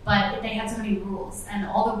in. But they had so many rules, and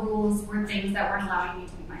all the rules were things that weren't allowing me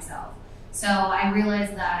to be myself. So I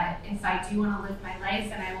realized that if I do want to live my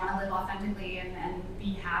life and I want to live authentically and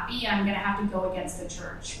be happy, I'm going to have to go against the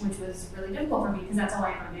church, which was really difficult for me because that's all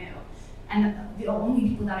I ever knew. And the only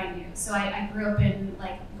people that I knew. So I grew up in,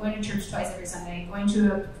 like, going to church twice every Sunday, going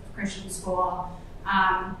to a Christian school,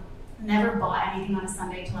 never bought anything on a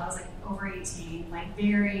Sunday till I was, like, over 18. Like,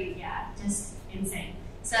 just insane.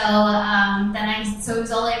 So so it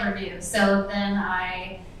was all I ever knew. So then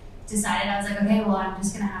I decided, I was like, okay, well, I'm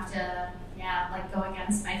just going to have to, go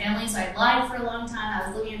against my family. So I lied for a long time. I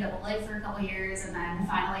was living a double life for a couple years, and then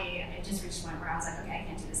finally it just reached a point where I was like, okay, I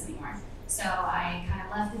can't do this anymore. So I kind of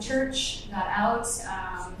left the church, got out,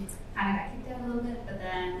 kind of got kicked out a little bit, but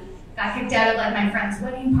then got kicked out of like my friend's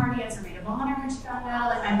wedding party as her maid of honor when she found out,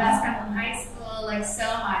 like my best friend from high school, like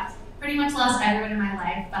so much. Pretty much lost everyone in my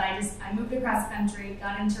life, but I moved across the country,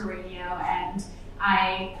 got into radio, and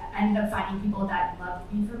I ended up finding people that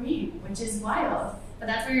loved me for me, which is wild. But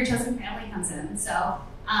that's where your chosen family comes in. So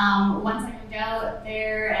once I moved out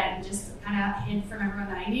there and just kind of hid from everyone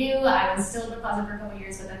that I knew, I was still in the closet for a couple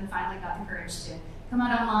years, but then finally got the courage to come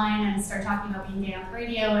out online and start talking about being gay on the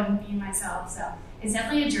radio and being myself. So it's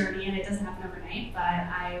definitely a journey, and it doesn't happen overnight, but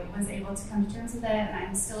I was able to come to terms with it, and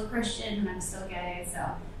I'm still a Christian, and I'm still gay,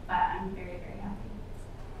 but I'm very, very happy.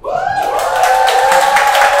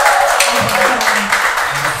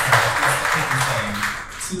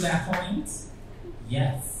 To that point,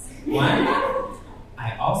 yes. One,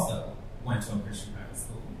 I also went to a Christian private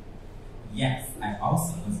school. Yes, I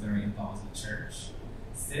also was very involved in the church.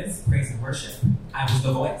 Sis, praise and worship. I was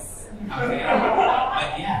the voice. Okay?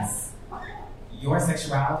 But yes, your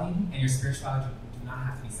sexuality and your spirituality do not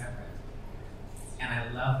have to be separate. And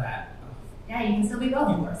I love that. Yeah, you can still be both.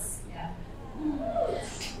 Of course. Yeah.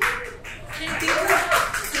 I think the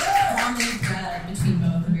common thread between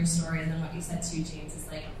both of your stories and what you said too, James, is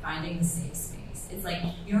like finding the safe space. It's like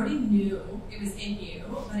you already knew it was in you,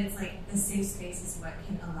 but it's like the safe space is what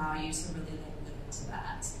can allow you to really like live into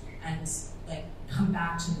that and like come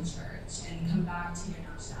back to the church and come back to your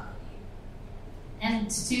nationality.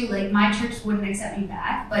 And too, like my church wouldn't accept me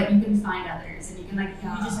back, but you can find others, and you can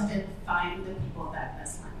you just have to find the people that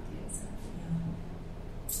best align with you. So.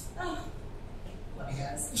 Yeah. Oh. Love you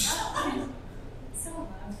guys. So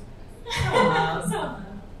loved.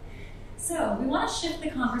 So we want to shift the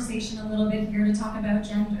conversation a little bit here to talk about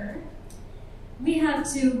gender. We have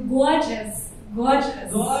two gorgeous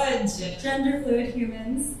gender fluid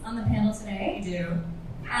humans on the panel today. We do.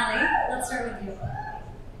 Allie, let's start with you.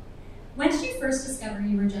 When did you first discover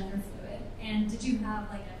you were gender fluid? And did you have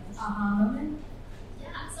like an aha moment?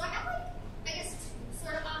 Yeah, so I had I guess two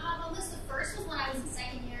sort of aha moments. The first was when I was in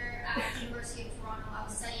second year at the University of Toronto. I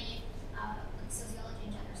was studying sociology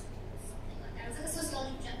and gender studies, something like that. It was like a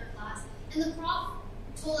sociology and gender class. And the prof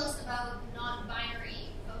told us about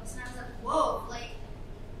non-binary folks. And I was like, whoa, like,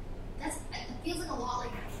 it feels like a lot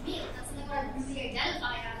like me. Like, that's something that I really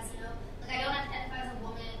identify as, you know? Like, I don't identify as a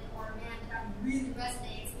woman or a man, but that really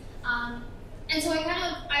resonates. And so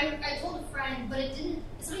I told a friend, but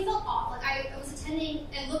something felt off. Like, I was attending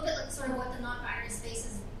and looked at, like, sort of what the non-binary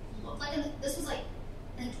spaces looked like. And this was, like,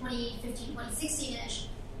 in 2015, 2016-ish.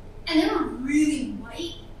 And they were really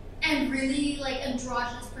white and really, like,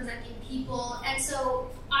 androgynous presenting people. And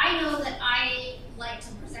so I know that I like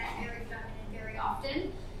to present very feminine very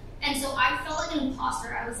often. And so I felt like an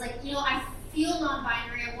imposter. I was like, I feel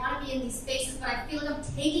non-binary. I want to be in these spaces, but I feel like I'm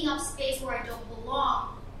taking up space where I don't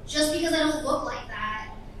belong just because I don't look like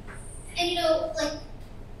that. And,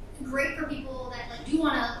 great for people that, do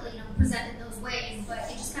want to, present in those ways, but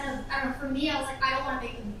it just kind of, I don't know, for me, I was like, I don't want to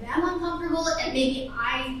make them uncomfortable, and maybe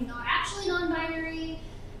I'm not actually non-binary.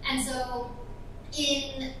 And so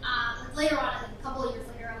later on, a couple of years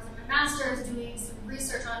later, I was in my master's doing some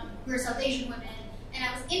research on queer South Asian women, and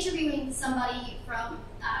I was interviewing somebody from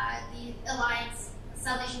the Alliance,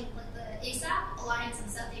 South Asian, like the ASAP, Alliance of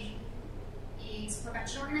South Asian AIDS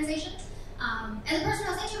Prevention Organization. And the person I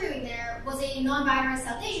was interviewing there was a non-binary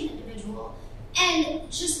South Asian individual. And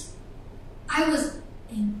I was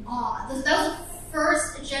in awe. That was the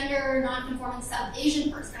first gender non-conforming South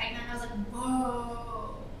Asian person I met. And I was like,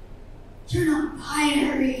 whoa. you're not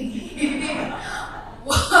binary.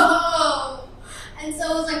 Whoa. And so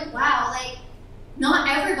I was like, wow, like, not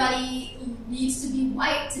everybody needs to be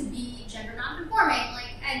white to be gender non-conforming.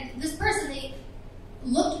 Like, and this person, they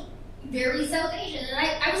looked very South Asian, and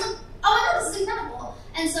I was like, oh my god, this is incredible.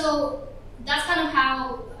 And so that's kind of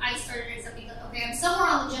how I started accepting that, okay, I'm somewhere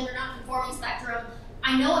on the gender non-conforming spectrum.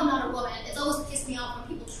 I know I'm not a woman. It's always pissed me off when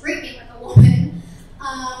people treat me like a woman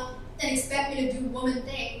and expect me to do woman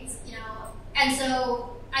things, you know. And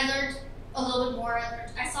so I learned a little bit more.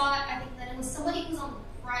 I saw, I think that it was somebody who was on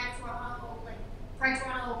Pride Toronto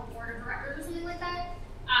board of directors or something like that.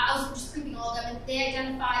 I was just creeping all of them, and they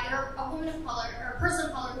identified, they're a woman of color, or a person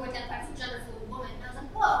of color who identifies as a gender fluid woman. And I was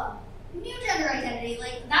like, whoa, new gender identity.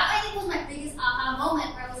 Like, that I think was my biggest aha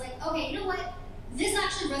moment, where I was like, okay, you know what? This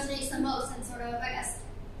actually resonates the most, and sort of, I guess,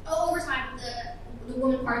 over time, the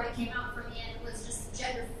woman part of it came out for me, and it was just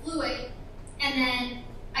gender fluid. And then,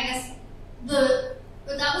 I guess, that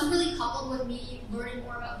was really coupled with me learning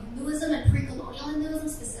more about Hinduism and pre-colonial Hinduism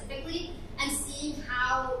specifically, and seeing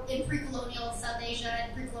how in pre-colonial South Asia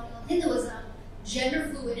and pre-colonial Hinduism, gender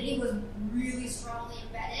fluidity was really strongly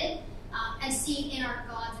embedded and seen in our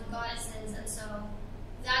gods and goddesses. And so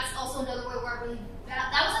that's also another way where I really,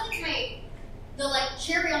 that was, I think, the like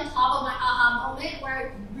cherry on top of my aha moment, where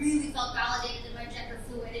I really felt validated in my gender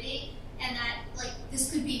fluidity, and that like this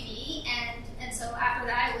could be me. And so after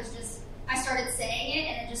that, it was just, I started saying it,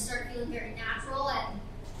 and it just started feeling very natural, and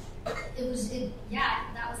that was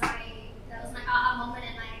my aha moment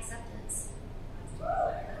and my acceptance.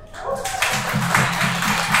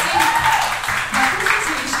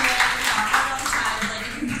 Representation,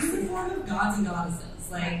 it's the form of gods and goddesses.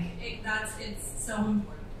 Like, it's so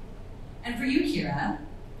important. And for you, Kira,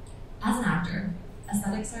 as an actor,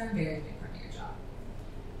 aesthetics are a very big part of your job.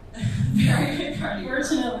 Very big part of your job.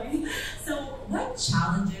 Fortunately. So what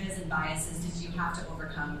challenges and biases did you have to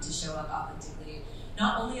overcome to show up authentically,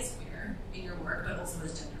 not only as queer in your work, but also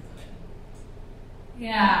as gender fluid?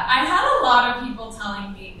 Yeah, I had a lot of people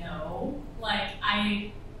telling me no. Like,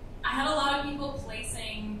 I had a lot of people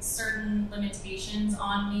placing certain limitations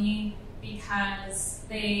on me because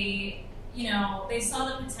they saw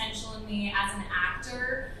the potential in me as an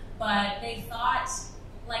actor, but they thought,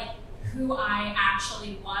 like, who I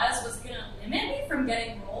actually was going to limit me from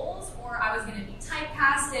getting roles, or I was going to be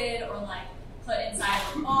typecasted or, like, put inside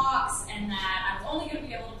of a box, and that I was only going to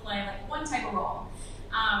be able to play, like, one type of role.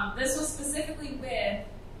 This was specifically with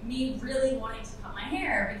me really wanting to cut my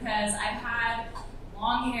hair, because I've had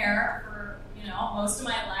long hair for, most of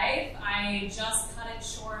my life. I just cut it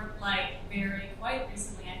short, like, quite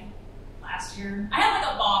recently, I think last year. I had,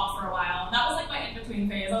 like, a bob for a while, and that was, like, my in-between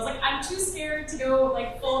phase. I was like, I'm too scared to go,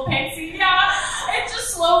 like, full pixie. Yeah, it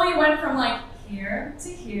just slowly went from, like, here to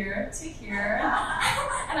here to here,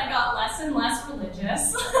 and I got less and less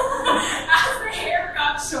religious as the hair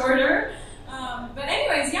got shorter. But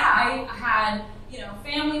anyways, yeah, I had,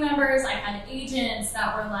 family members, I had agents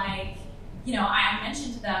that were like, I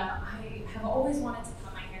mentioned to them, I have always wanted to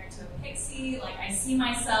cut my hair into a pixie. Like, I see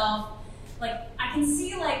myself, like, I can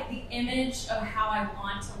see, like, the image of how I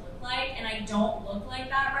want to look like, and I don't look like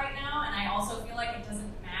that right now, and I also feel like it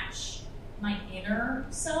doesn't match my inner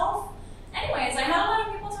self. Anyways, I had a lot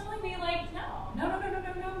of people telling me, like, no.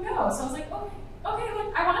 So I was like, okay,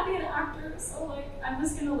 like, I want to be an actor, so, like, I'm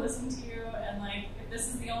just going to listen to you, and, like, if this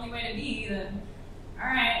is the only way to be, then, all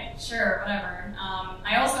right, sure, whatever.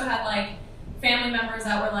 I also had, like, family members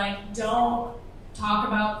that were like, don't talk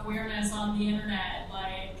about queerness on the internet.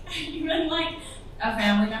 Like, even, like, a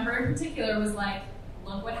family member in particular was like,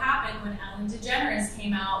 look what happened when Ellen DeGeneres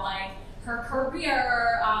came out, like, her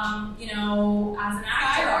career, as an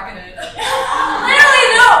actor. Skyrocketed. Literally,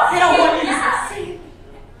 no!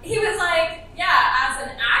 He was like, yeah, as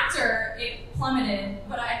an actor, it plummeted,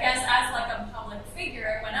 but I guess as, like, a public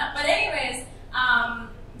figure, it went up. But anyways,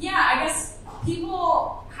 I guess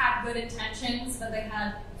people had good intentions, but they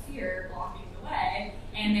had fear blocking the way,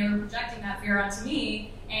 and they were projecting that fear onto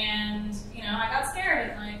me, and, I got scared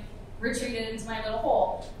and, like, retreated into my little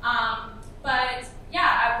hole. But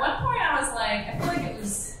yeah, at one point I was like, I feel like it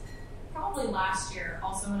was probably last year,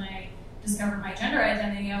 also when I discovered my gender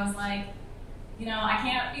identity, I was like, I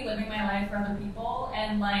can't be living my life for other people,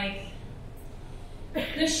 and, like,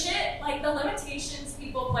 the shit, like, the limitations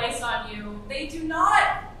people place on you, they do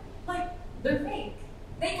not, like, they're fake.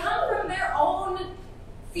 They come from their own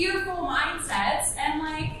fearful mindsets, and,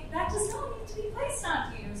 like, that does not need to be placed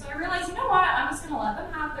onto you. So I realized, you know what, I'm just going to let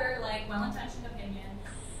them have their, like, well-intentioned opinion,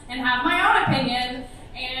 and have my own opinion,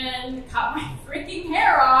 and cut my freaking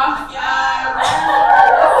hair off. Yeah.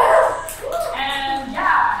 And,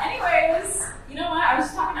 yeah, anyways, you know what, I was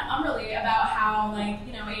just talking to Umberly about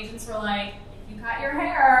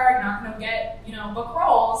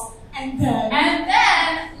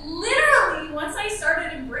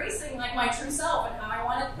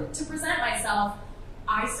to present myself,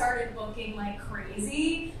 I started booking like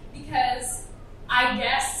crazy because I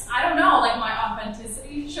guess, I don't know, like my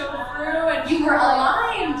authenticity showed through and You were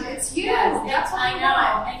aligned. It's you. Yes, That's what I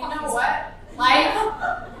know. And you know what?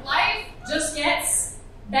 Life just gets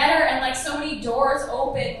better and like so many doors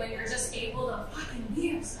open when you're just able to fucking be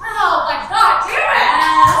yourself. Like, God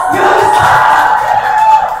damn it!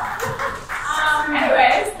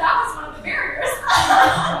 Anyways, that was one of the barriers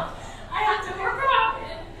I had to overcome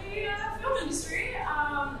in the film industry.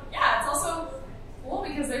 Yeah, it's also cool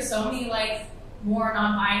because there's so many like more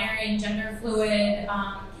non-binary and gender fluid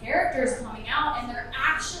characters coming out, and they're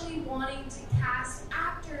actually wanting to cast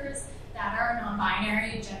actors that are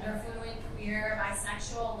non-binary, gender fluid, queer,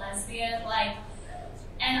 bisexual, lesbian, like,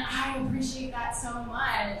 and I appreciate that so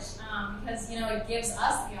much because it gives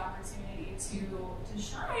us the opportunity to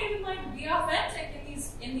shine and like be authentic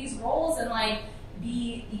in these roles and like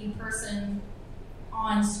be the person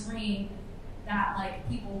on screen that like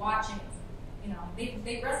people watching,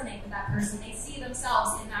 they resonate with that person. They see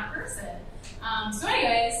themselves in that person. So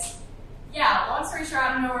anyways, yeah, long story short,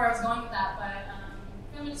 I don't know where I was going with that, but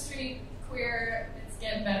film industry, queer, it's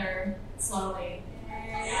getting better slowly.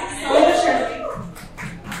 Slowly but surely.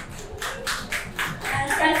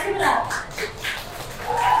 Guys, give it up.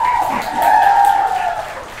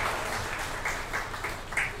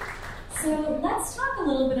 So let's talk a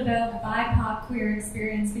little bit about BIPOC queer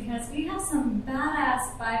experience because we have some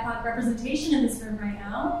badass BIPOC representation in this room right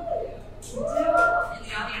now. We do. In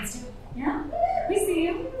the audience too. Yeah, we see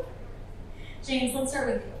you. James, let's start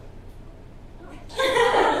with you.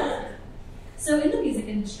 So in the music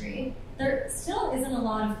industry, there still isn't a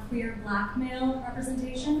lot of queer black male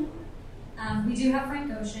representation. We do have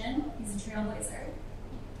Frank Ocean, he's a trailblazer,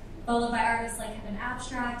 followed by artists like Kevin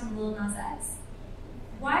Abstract and Lil Nas X.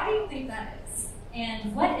 Why do you think that is?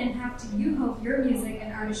 And what impact do you hope your music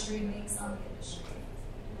and artistry makes on the industry?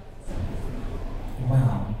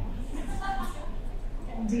 Well,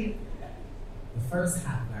 Indeed. the first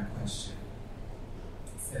half of that question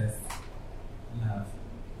says, love.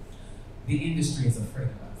 The industry is afraid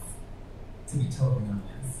of us, to be totally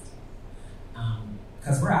honest.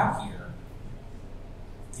 Because we're out here,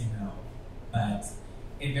 but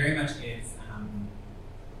it very much is,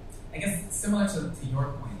 I guess, similar to your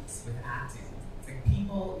point with acting. It's like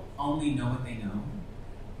people only know what they know,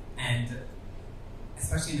 and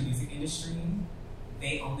especially in the music industry,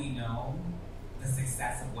 they only know the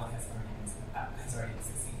success of what has already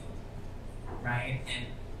succeeded, right? And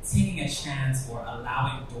taking a chance or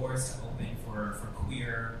allowing doors to open for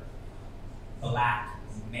queer, black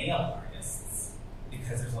male artists,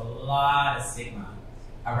 because there's a lot of stigma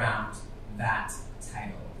around that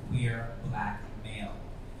title, queer, black male,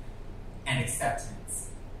 and acceptance,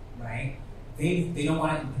 right? They don't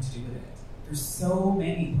want anything to do with it. There's so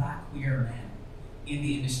many black queer men in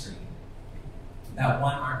the industry that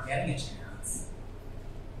one, aren't getting a chance,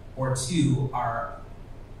 or two, are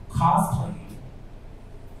cosplaying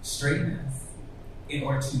straightness in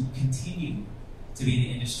order to continue to be in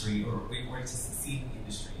the industry or in order to succeed in the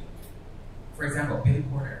industry. For example, Billy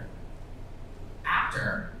Porter,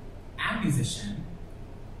 actor and musician,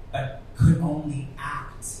 but could only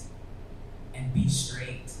act and be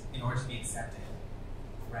straight in order to be accepted,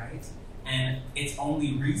 right? And it's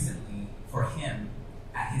only recently for him,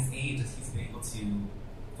 at his age, that he's been able to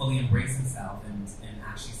fully embrace himself and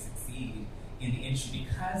actually succeed in the industry,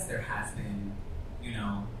 because there has been,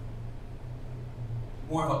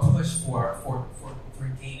 more of a push for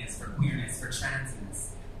gayness, for queerness, for transness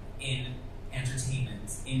in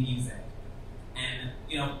entertainment, in music. And,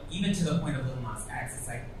 even to the point of Lil Nas X, it's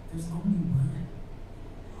like, there's only one.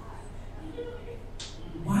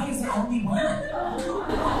 Why is there only one?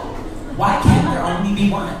 Why can't there only be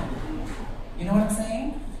one? You know what I'm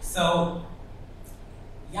saying? So,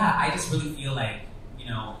 yeah, I just really feel like,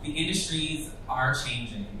 the industries are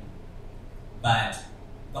changing, but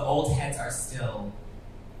the old heads are still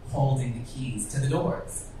holding the keys to the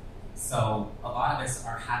doors. So a lot of us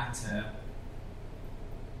are having to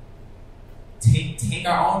take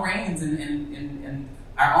our own reins and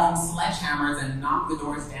our own sledgehammers and knock the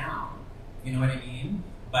doors down. You know what I mean?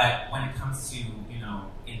 But when it comes to,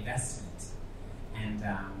 investment and,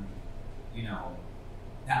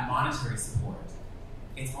 that monetary support,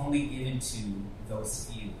 it's only given to those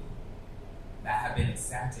few that have been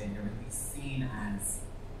accepted or at least seen as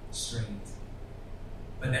straight,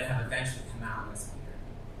 but that have eventually come out as queer.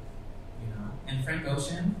 And Frank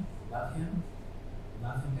Ocean, love him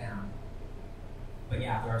down. But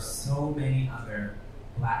yeah, there are so many other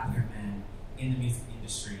black queer men in the music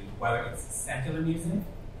industry, whether it's secular music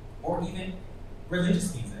or even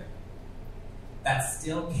religious music, that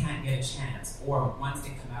still can't get a chance, or once they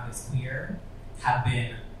come out as queer, have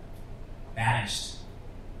been banished,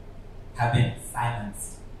 have been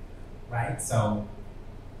silenced, right? So,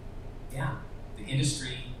 yeah, the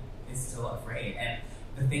industry is still afraid. And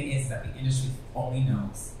the thing is that the industry only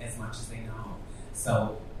knows as much as they know.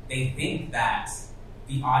 So they think that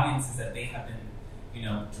the audiences that they have been,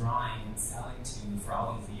 drawing and selling to for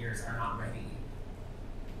all these years are not ready.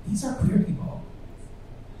 These are queer people.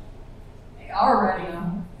 They are ready.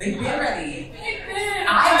 They've been ready. They've been.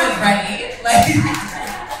 I was ready. Like,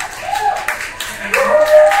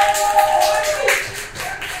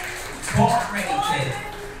 born ready, kids.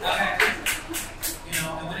 Okay.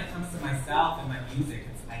 And when it comes to myself and my music,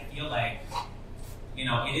 I feel like,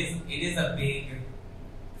 it is a big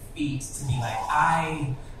feat to be like,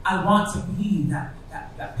 I want to be that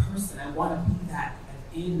person. I want to be that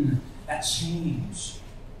in that change.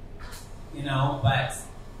 But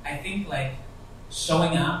I think like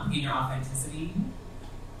showing up in your authenticity,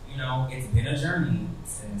 it's been a journey,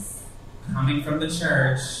 sis. Coming from the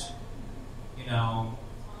church,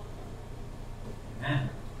 man.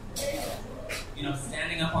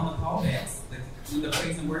 Standing up on the pulpit, do the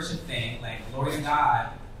praise and worship thing, like glory to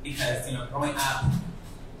God, because growing up,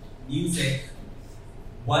 music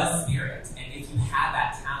was spirit, and if you had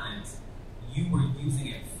that talent, you were using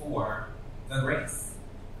it for the grace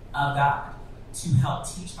of God to help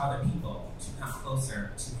teach other people to come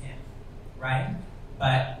closer to Him, right?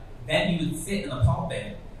 But then you would sit in the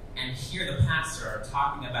pulpit and hear the pastor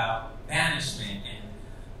talking about banishment and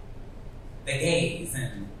the gays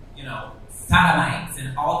and sodomites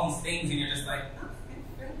and all these things, and you're just like,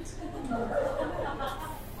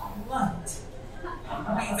 what?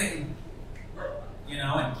 Amazing.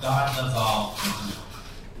 And God loves all.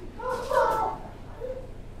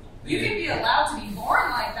 You can be allowed to be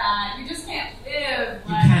born like that. You just can't live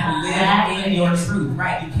like that. You can't live in your truth,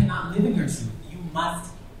 right? You cannot live in your truth.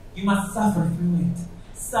 You must suffer through it.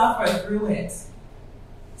 Suffer through it.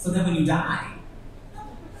 So then when you die,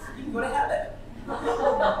 you can go to heaven.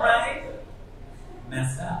 Right?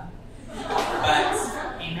 Messed up. But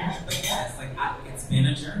yes, it's been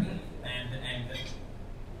a journey. And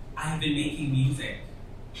I've been making music,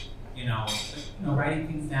 writing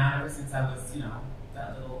things down ever since I was,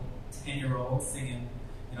 that little 10-year-old singing,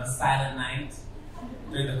 Silent Night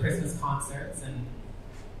during the Christmas concerts, and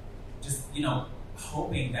just,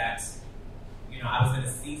 hoping that, I was going to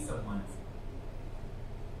see someone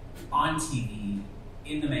on TV,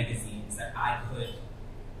 in the magazines that I could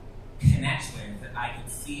connect with, that I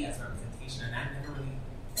could see as representation, and I never really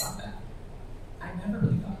thought that.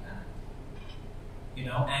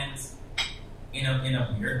 And in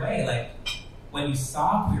a weird way, like when you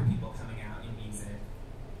saw queer people coming out in music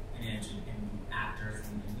and in actors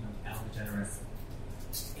and Ellen DeGeneres,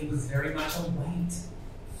 it was very much a white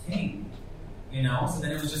thing, So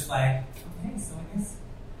then it was just like, okay, so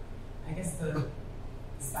I guess the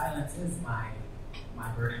silence is my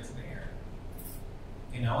burden to bear,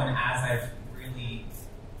 And as I've really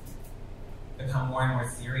become more and more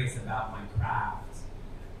serious about my craft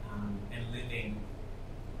and living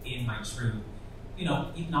in my truth,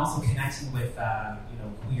 even also connecting with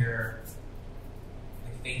queer,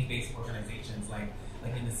 faith-based organizations like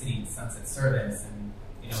in the city Sunset Service, and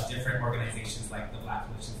different organizations like the Black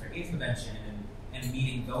Coalition for AIDS Prevention, and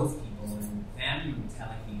meeting those people and them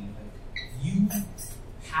telling me you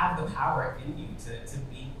have the power in you to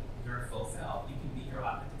be your full self. You can be your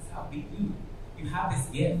authentic self. Be you. You have this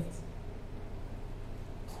gift.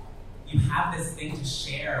 You have this thing to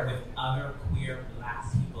share with other queer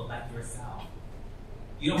Black people like yourself.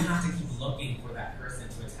 You don't have to keep looking for that person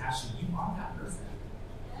to attach you. You are that person.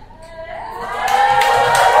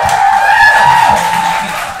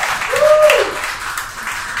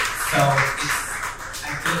 So I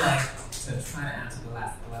feel like, to try to answer the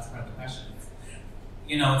last part of the question,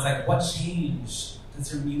 it's like, what change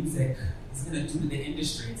does your music is going to do to the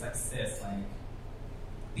industry? It's like, sis,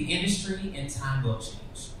 the industry in time will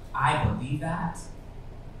change. I believe that.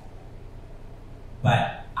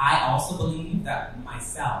 But I also believe that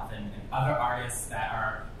myself and other artists that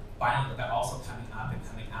are finally, that are also coming up and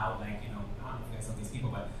coming out, I don't know if you guys know these people,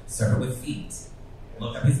 but Serve It With Feet.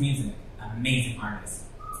 Look up his music. Amazing artist.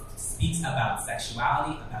 Speaks about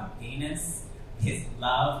sexuality, about gayness, his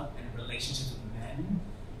love and relationships with men,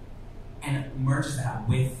 and merges that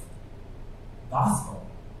with gospel.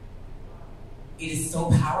 It is so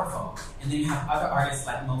powerful. And then you have other artists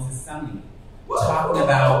like Moses Sumney talking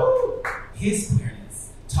about his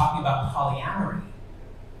queerness, talking about polyamory,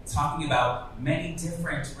 talking about many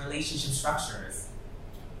different relationship structures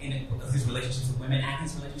in his relationships with women and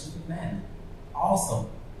his relationships with men. Also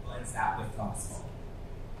blends that with gospel.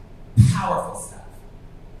 Powerful stuff.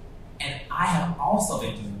 And I have also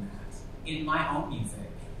been doing that in my own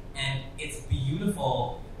music. And it's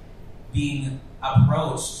beautiful being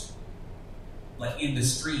approached like in the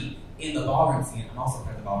street, in the ballroom scene. I'm also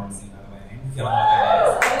part of the ballroom scene, by the way. If you don't know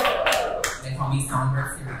what that is. They call me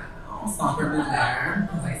Songbird Seriano. Songbird move there,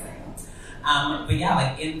 as I say. But yeah,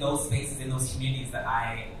 like in those spaces, in those communities that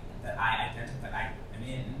I identify, that I am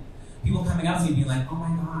in, people coming up to me being like, oh my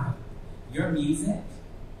God, your music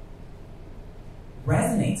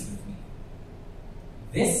resonates with me.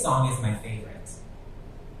 This song is my favorite.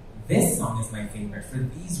 This song is my favorite for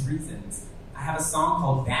these reasons. I have a song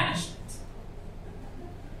called Banishment.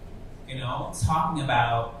 You know, talking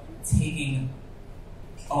about taking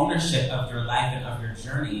ownership of your life and of your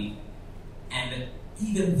journey. And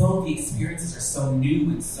even though the experiences are so new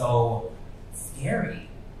and so scary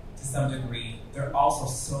to some degree, they're also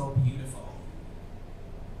so beautiful.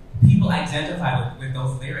 People identify with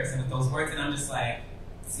those lyrics and with those words, and I'm just like,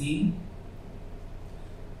 see?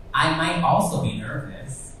 I might also be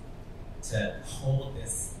nervous to hold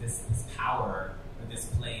this power or this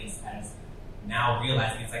place as now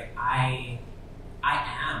realizing it's like I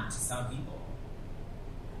am to some people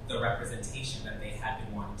the representation that they had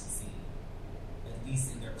been wanting to see, at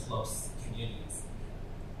least in their close communities.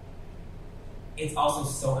 It's also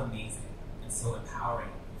so amazing and so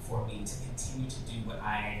empowering for me to continue to do what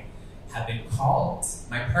I have been called,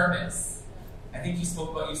 my purpose. I think you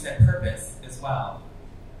said purpose as well.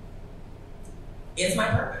 It's my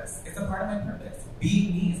purpose. It's a part of my purpose.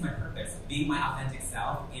 Being me is my purpose. Being my authentic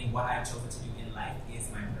self in what I've chosen to do in life is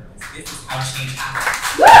my purpose. This is how change happens.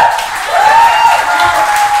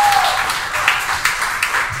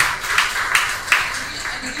 I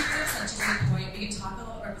think you bring up such a good point. We can talk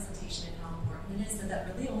about representation and how important it is, but that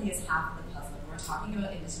really only is half of the puzzle. When we're talking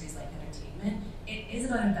about industries like entertainment, it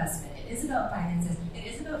is about investment. It is about finances. It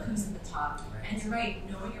is about who's at the top. Right. And you're right,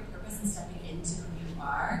 knowing your purpose and stepping into who you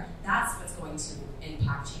are, that's what's going to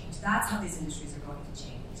impact change. That's how these industries are going to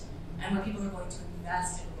change. And where people are going to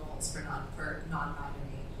invest in roles for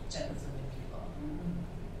non-binary, gender-fluid people.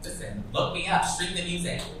 Listen, look me up, stream the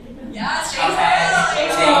music. Yes,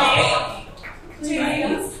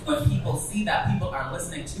 James. When people see that people are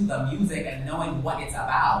listening to the music and knowing what it's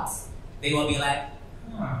about, they will be like,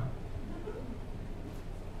 huh.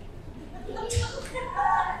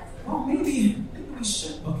 Well, maybe we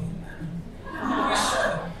should book it then. Maybe we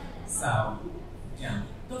should. So, yeah.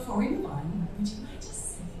 Before we move on, would you mind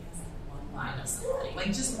just singing us one line of something? Like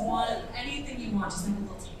just one, anything you want, just like a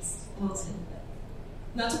little taste, a little tidbit.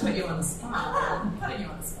 Not to put you on the spot, but putting you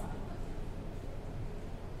on the spot.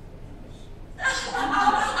 I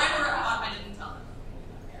forgot, I didn't tell them.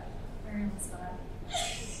 Yeah, very on the spot.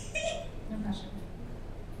 No pressure.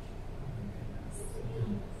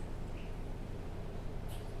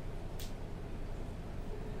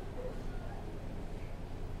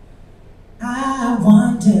 I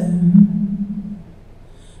wander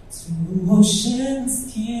to ocean's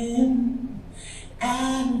skin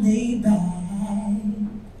and lay back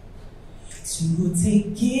to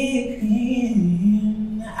take it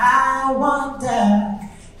in. I wonder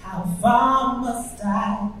how far must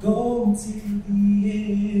I go to the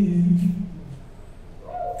end.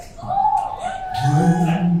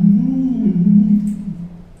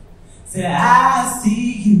 Said I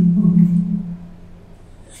see you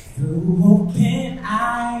through open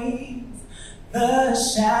eyes, the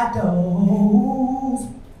shadows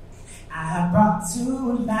I brought to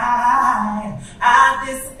light. I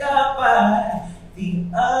discovered the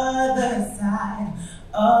other side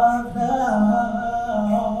of love.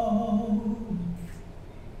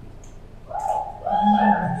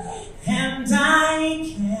 And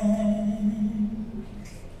I can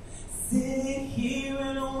sit here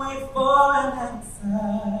and wait for an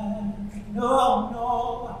answer. No.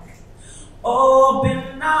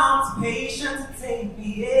 Open arms, patience, take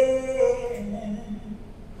me in.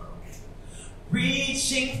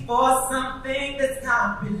 Reaching for something that's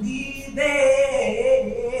not really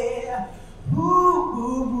there.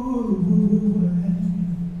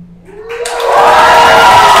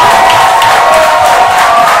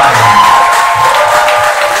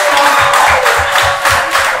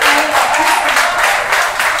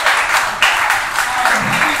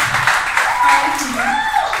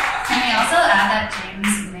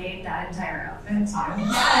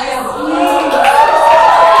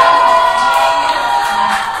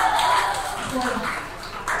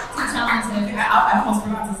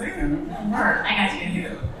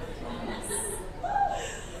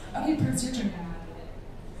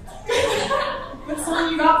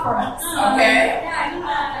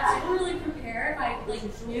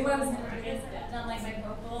 knew I was going to do this. I've done like my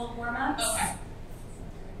vocal warm-ups. Okay.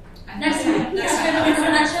 Next time. Next time for the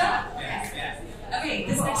next show? Yes. Okay,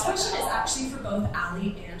 this next question is actually for both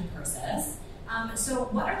Ali and Persis. So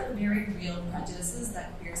what are the very real prejudices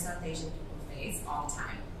that queer South Asian people face all the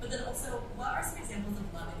time? But then also, what are some examples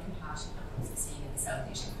of love and compassion that we're seeing in the South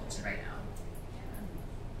Asian culture right now?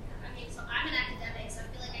 I mean, so I'm an academic, so I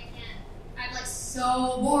feel like I can't. I'm like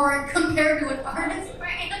so bored compared to an artist for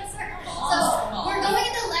answer. So we're going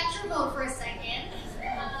into lecture mode for a second.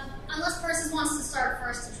 Unless Persis wants to start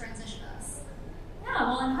first to transition us. Yeah,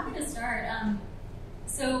 well, I'm happy to start.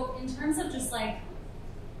 So in terms of just like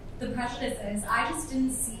the prejudices, I just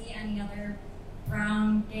didn't see any other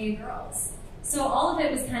brown gay girls. So all of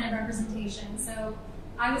it was kind of representation. So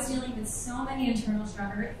I was dealing with so many internal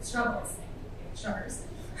struggles.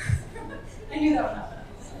 I knew that would happen.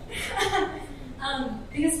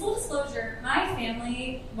 Because full disclosure, my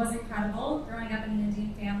family was incredible. Growing up in an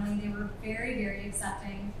Indian family, they were very, very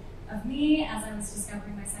accepting of me as I was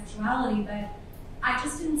discovering my sexuality, but I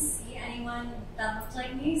just didn't see anyone that looked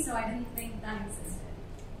like me, so I didn't think that existed.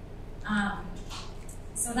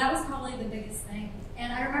 So that was probably the biggest thing.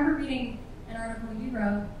 And I remember reading an article you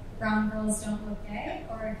wrote, Brown Girls Don't Look Gay,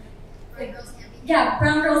 or Brown girls can't be gay. Yeah,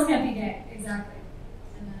 brown girls can't be gay, exactly.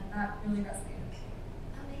 And that really resonated.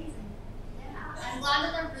 Amazing. Yeah. I'm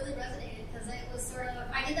glad that really resonated because it was sort of,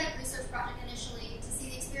 I did that research project initially to see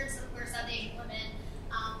the experience of queer South Asian women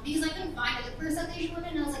because I couldn't find other queer South Asian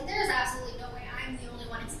women, and I was like, there's absolutely no way I'm the only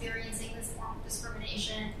one experiencing this form of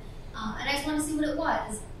discrimination. And I just wanted to see what it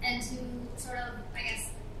was and to sort of, I guess,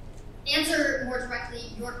 answer more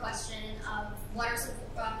directly your question of what are some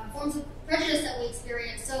forms of prejudice that we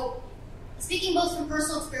experience. So speaking both from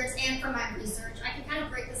personal experience and from my research, I can kind of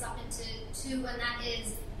break this up into two, and that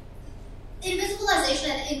is invisibilization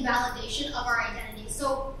and invalidation of our identity.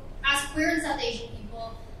 So as queer and South Asian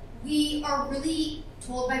people, we are really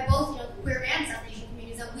told by both, queer and South Asian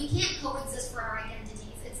communities that we can't coexist for our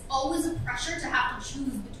identities. It's always a pressure to have to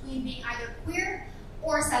choose between being either queer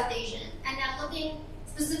or South Asian. And now looking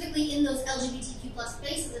specifically in those LGBTQ plus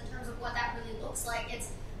spaces in terms of what that really looks like, it's,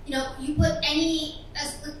 you put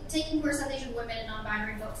taking queer South Asian women and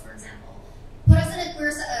non-binary folks, for example, put us in a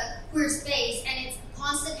queer space and it's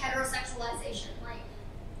constant heterosexualization. Like,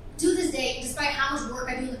 to this day, despite how much work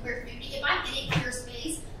I do in the queer community, if I'm in a queer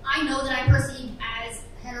space, I know that I'm perceived as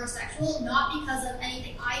heterosexual, not because of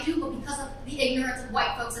anything I do, but because of the ignorance of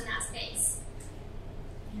white folks in that space.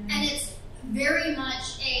 Yeah. And it's very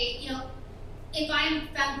much if I'm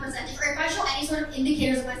found presenting, or if I show any sort of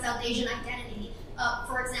indicators of my South Asian identity,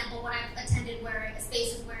 for example, when I've attended wearing a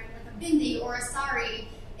space is wearing like a bindi or a sari,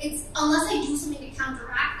 it's unless I do something to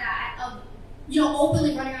counteract that of,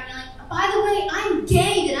 openly running around and like, by the way, I'm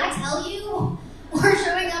gay, did I tell you? Or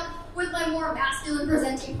showing up with my more masculine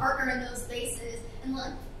presenting partner in those spaces and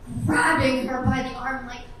like grabbing her by the arm,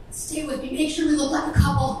 like, stay with me, make sure we look like a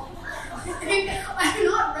couple. I'm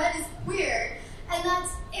not read as queer. And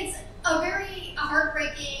it's a very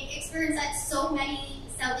heartbreaking experience that so many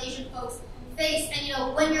South Asian folks face.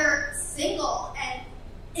 And when you're single and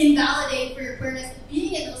invalidated for your queerness,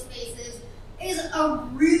 being in those spaces is a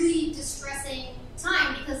really distressing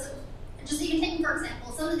time because just even taking, for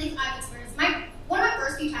example, some of the things I've experienced. One of my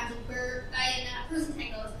first few times in Cruise and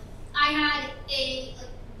Tangos, I had a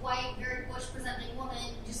white, very bush presenting woman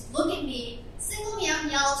just look at me, single me out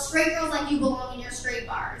and yell, straight girls like you belong in your straight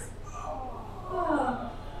bars.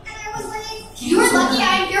 Oh. And I was like, you're lucky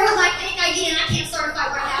I'm here with my fake ID and I can't start a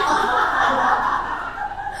fight right now.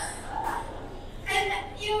 And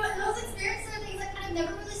those experiences are things that kind of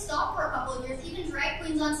never really stopped for a couple of years. Even drag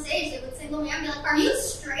queens on stage, they would single me out and be like, are you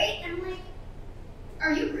straight? And I'm like,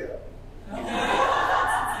 are you rude?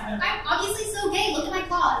 I'm obviously so gay, look at my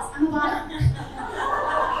claws. I'm a bottom.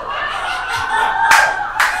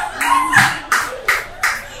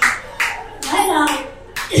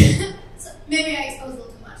 So maybe I exposed a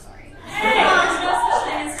little too much, sorry.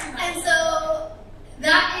 And so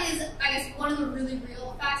that is, I guess, one of the really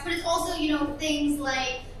real facts, but it's also, things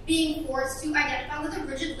like being forced to identify with a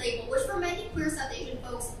rigid label, which for many queer South Asian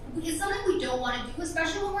folks is something we don't want to do,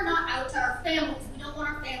 especially when we're not out to our families. We don't want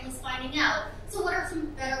our families finding out. So what are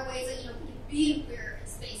some better ways that, we can be in queer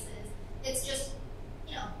spaces? It's just,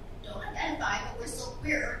 don't identify, but we're still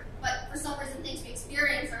queer. But for some reason, things we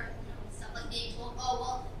experience are, stuff like being told, oh,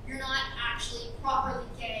 well, you're not actually properly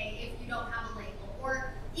gay if you don't have a label.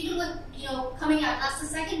 Or even with, coming out, that's the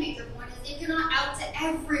second major point, is if you're not out to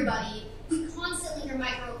everybody, we constantly hear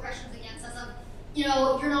microaggressions against us of,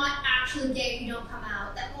 you're not actually gay if you don't come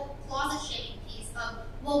out. That whole closet shaming piece of,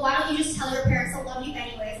 well, why don't you just tell your parents they'll love you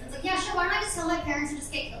anyways? And it's like, yeah, sure, why don't I just tell my parents to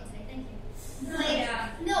just get killed today? Thank you. Like,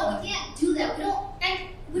 no, we can't do that.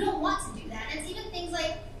 We don't want to do that. And it's even things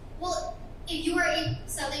like, well, if you are a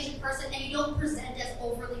South Asian person and you don't present as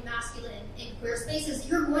overly masculine in queer spaces,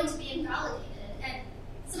 you're going to be invalidated. And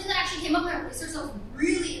something that actually came up in our research that was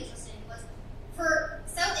really interesting was for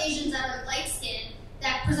South Asians that are light-skinned,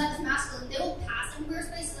 that present as masculine, they will pass in queer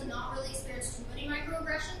spaces and not really experience too many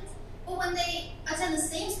microaggressions. But when they attend the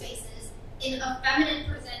same spaces in a feminine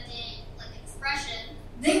presenting expression,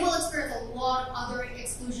 they will experience a lot of othering,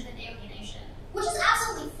 exclusion, and alienation, which is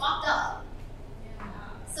absolutely fucked up. Yeah.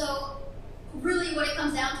 So really what it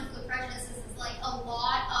comes down to with prejudice is a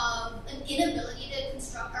lot of an inability to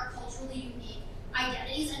construct our culturally unique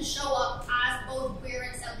identities and show up as both queer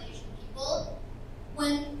and South Asian people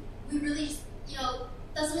when we really just,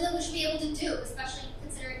 that's something that we should be able to do, especially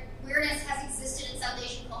considering queerness has existed in South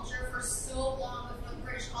Asian culture for so long before the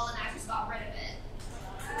British colonizers got rid of it.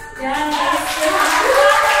 Transphobia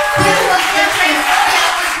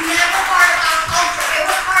was never part of our culture. It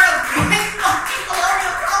was part of white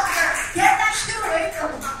colonial culture. Get that shit away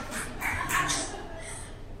from us.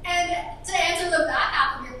 And to answer the back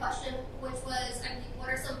half of your question, which was, what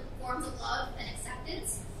are some forms of love and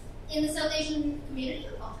acceptance in the South Asian community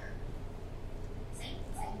or culture? Same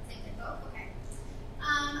thing, both. Okay.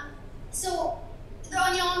 So,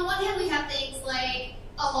 on one hand, we have things like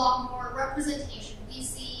a lot more representation. We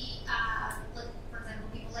see, for example,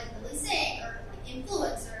 people like Lily Singh or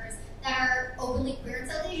influencers that are openly queer and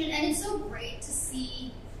South Asian, and it's so great to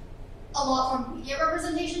see a lot more media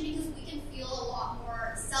representation because we can feel a lot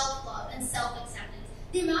more self-love and self-acceptance.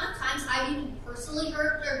 The amount of times I've even personally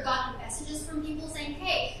heard or gotten messages from people saying,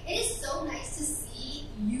 hey, it is so nice to see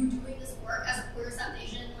you doing this work as a queer South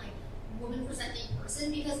Asian, woman presenting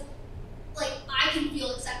person because, I can feel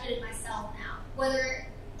accepted in myself now. Whether,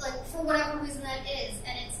 for whatever reason that is,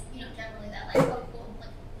 and it's, generally that, oh, cool, I'm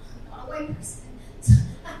not a white person.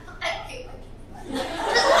 I hate white people. Just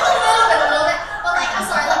a little bit, but I'm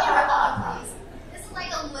sorry, let me rip on, please. This is a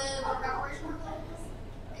live reparation work.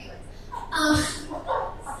 Anyways.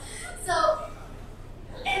 So,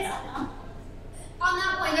 it's, on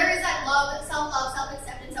that point, there is that love, self-love,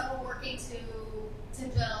 self-acceptance that we're working to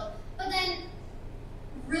build. But then,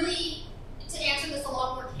 really, to answer this a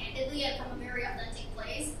lot more candidly and from a very authentic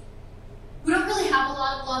place, we don't really have a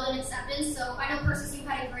lot of love and acceptance. So I know, Persis, you've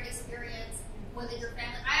had a great experience with your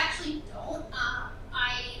family. I actually don't.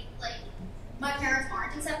 My parents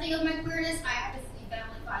aren't accepting of my queerness. I had to flee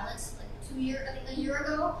family violence a year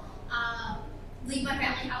ago. Leave my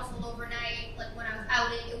family household overnight. When I was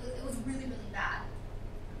outed, it was really, really bad.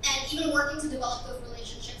 And even working to develop those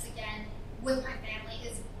relationships again with my family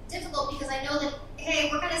is difficult because I know that, hey,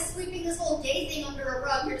 we're kind of sweeping this whole gay thing under a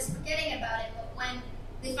rug. You're just forgetting about it. But when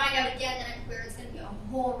they find out again that I'm queer, it's going to be a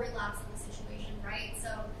whole relapse in the situation, right? So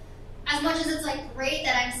as much as it's great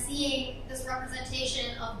that I'm seeing this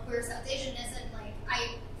representation of queer South Asianness and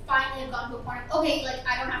I finally have gotten to a point of, okay,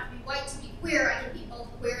 I don't have to be white to be queer. I can be both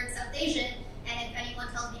queer and South Asian. And if anyone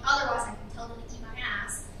tells me otherwise, I can tell them to eat my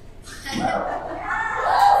ass.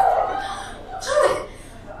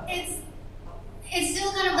 It's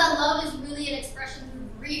still kind of that love is really an expression through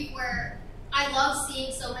grief where I love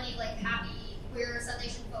seeing so many happy queer South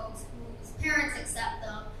Asian folks whose parents accept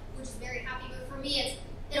them, which is very happy. But for me,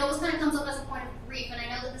 it always kind of comes up as a point of grief, and I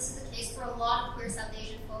know that this is the case for a lot of queer South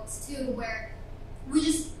Asian folks too, where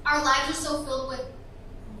our lives are so filled with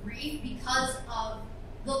grief because of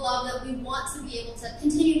the love that we want to be able to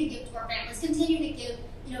continue to give to our families, continue to give,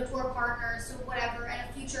 to our partners or whatever, and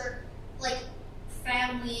a future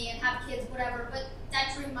family and have kids, whatever. But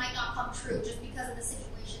that dream might not come true just because of the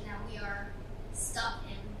situation that we are stuck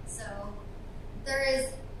in. So there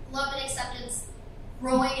is love and acceptance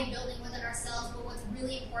growing and building within ourselves, but what's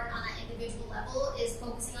really important on that individual level is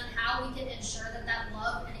focusing on how we can ensure that that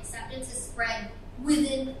love and acceptance is spread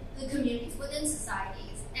within the communities, within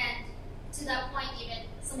societies. And to that point, even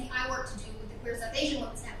something I work to do with the Queer South Asian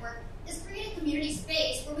Women's Network is create a community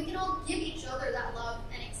space where we can all give each other that love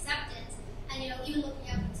and acceptance. And even looking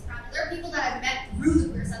at this crowd, there are people that I've met through the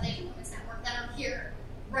Queer South Asian Women's Network that are here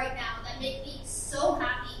right now that make me so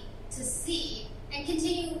happy to see and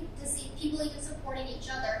continue to see people even supporting each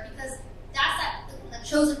other, because that's the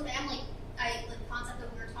chosen family concept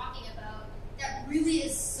that we were talking about that really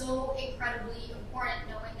is so incredibly important,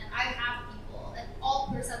 knowing that I have people and all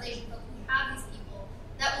Queer South Asian folks, we have these people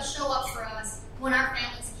that will show up for us when our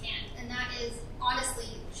families can't. And that is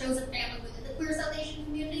honestly chosen family within the Queer South Asian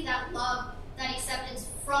community, that love, that acceptance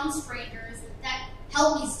from strangers, that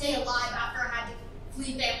helped me stay alive after I had to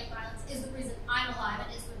flee family violence is the reason I'm alive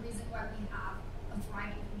and is the reason why we have a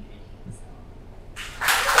thriving community. So.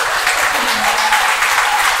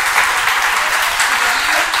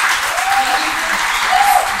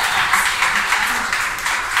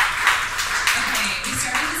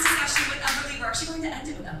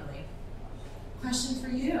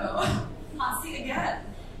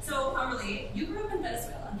 So, Pamela, you grew up in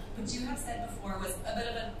Venezuela, which you have said before was a bit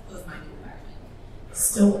of a closed-minded environment.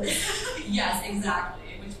 Still. Yes,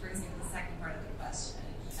 exactly. Which brings me to the second part of the question.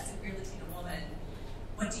 As a queer Latina woman,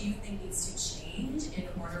 what do you think needs to change in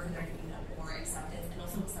order for there to be more acceptance and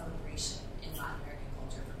also celebration in Latin American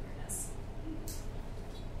culture for queerness?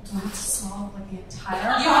 Do I have to solve like the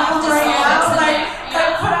entire You have to right solve now? it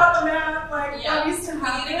Like put out the map, like what needs to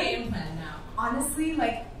happen? We need a game plan now. Honestly,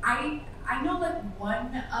 like I know like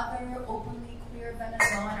one other openly queer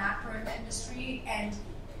Venezuelan actor in the industry, and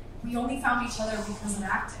we only found each other because of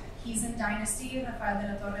acting. He's in Dynasty, Rafael de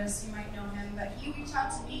la Torres, you might know him, but he reached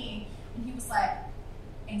out to me and he was like,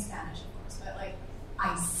 in Spanish of course, but like,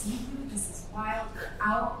 I see you, this is wild, you're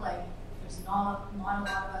out, like, there's not a lot of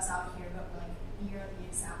us out here, but like, we are the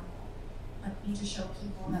example. Like, we need to show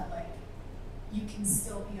people that like, you can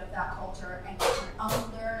still be of that culture and you can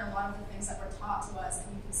unlearn a lot of the things that were taught to us,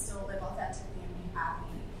 and you can still live authentically and be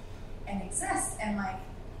happy and exist. And like,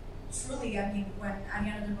 truly, I mean, when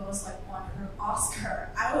Ariana DeBose like won her Oscar,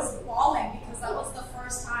 I was bawling because that was the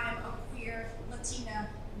first time a queer Latina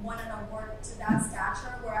won an award to that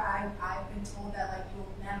stature, where I've been told that like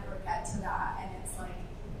you'll never get to that, and it's like,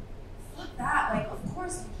 fuck that, like of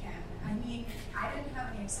course we can. I mean, I didn't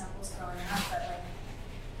have any examples growing up, but like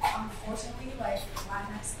unfortunately, like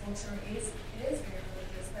Latinx culture is very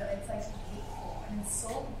religious, but it's like hateful, and it's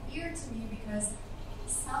so weird to me because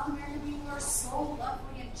South American people are so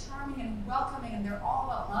lovely and charming and welcoming, and they're all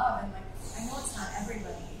about love, and like I know it's not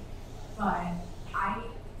everybody, but I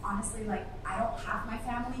honestly, like, I don't have my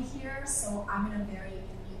family here, so I'm in a very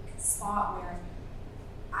unique spot where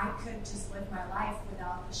I could just live my life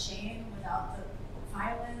without the shame, without the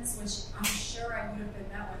violence, which I'm sure I would have been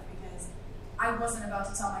met with, because I wasn't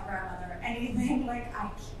about to tell my grandmother anything. Like, I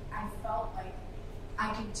felt like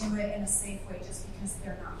I could do it in a safe way just because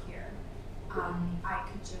they're not here. I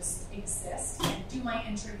could just exist and do my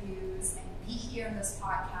interviews and be here in this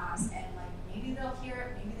podcast, and like maybe they'll hear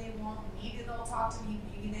it, maybe they won't, maybe they'll talk to me,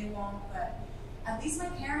 maybe they won't, but at least my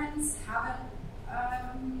parents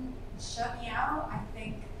haven't shut me out. I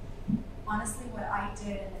think honestly what I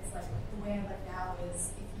did, and it's like the way I live now,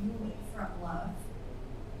 is if you lead from love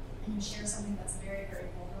and you share something that's very, very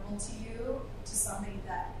vulnerable to you, to somebody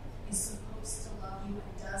that is supposed to love you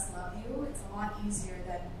and does love you, it's a lot easier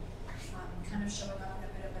than kind of showing up in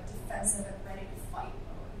a bit of a defensive and ready to fight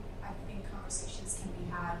mode. I think conversations can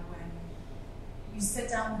be had when you sit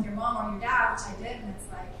down with your mom or your dad, which I did, and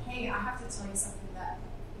it's like, hey, I have to tell you something that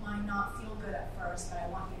might not feel good at first, but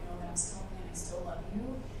I want you to know that I'm still me and I still love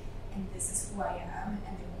you, and this is who I am,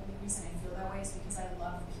 and the only reason I feel that way is because I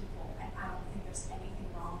love people, and I don't think there's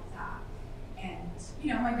anything wrong with that. And,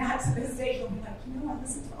 you know, my dad to this day, he'll be like, you know, I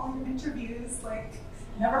listened to all your interviews, like,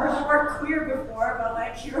 never heard the word queer before, but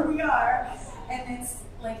like, here we are. And it's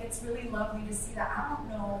like, it's really lovely to see that. I don't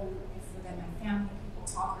know if within my family people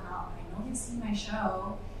talk or not, but I know they've seen my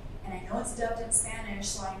show, and I know it's dubbed in Spanish,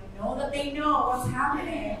 so I know that they know what's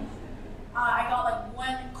happening. I got like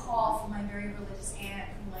one call from my very religious aunt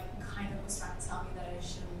who like kind of was trying to tell me that I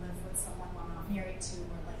shouldn't live with someone who I'm not married to,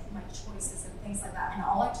 or like my choices and things like that. And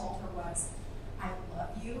all I told her was, I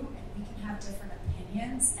love you, and we can have different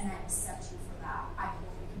opinions, and I accept you for that. I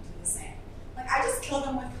hope we can do the same. Like, I just kill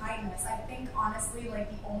them with kindness. I think, honestly, like,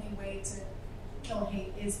 the only way to kill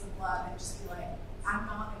hate is with love, and just be like, I'm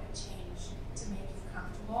not going to change to make you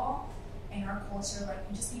comfortable. In our culture, like,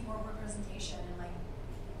 we just need more representation, and, like,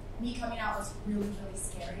 me coming out was really, really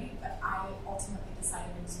scary, but I ultimately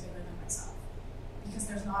decided it was bigger than myself. Because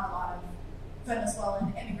there's not a lot of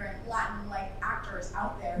Venezuelan, immigrant, Latin, like, actors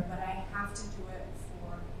out there, but I have to do it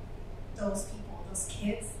for those people, those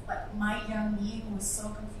kids, like my young me who was so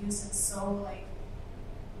confused and so like,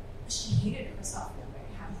 she hated herself that way,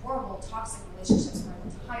 had horrible toxic relationships her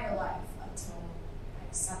entire life until I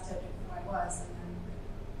accepted who I was, and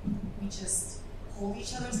then we just hold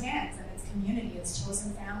each other's hands, and it's community, it's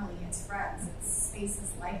chosen family, it's friends, it's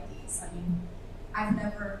spaces like these. I mean,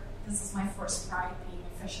 this is my first Pride being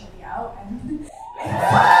officially out, and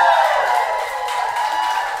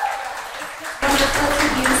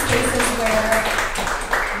spaces where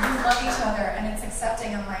you love each other and it's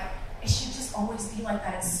accepting, and like, it should just always be like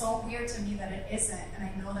that. It's so weird to me that it isn't, and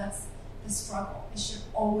I know that's the struggle. It should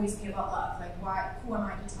always be about love. Like, who am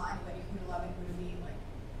I to tell anybody who to love and who to be?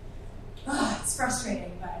 Like, it's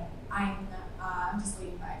frustrating, but I'm just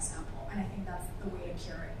leading by example, and I think that's the way to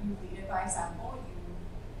cure it. You lead it by example, you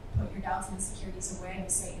put your doubts and insecurities away, and you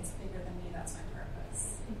say, it's bigger than me, that's my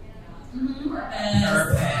purpose. Mm-hmm.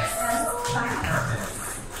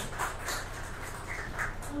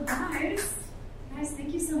 Well, guys,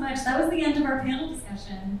 thank you so much. That was the end of our panel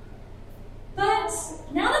discussion. But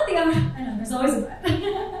now that the There's always a but.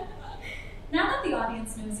 Now that the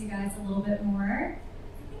audience knows you guys a little bit more,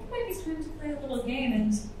 I think it might be time to play a little game.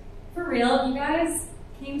 And for real, you guys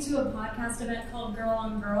came to a podcast event called Girl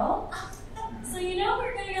on Girl. So you know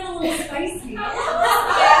we're gonna get a little spicy. We're gonna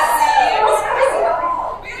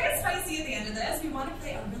get spicy at the end of this. We want to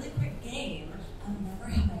play a really quick game of Never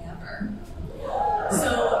Have I Ever.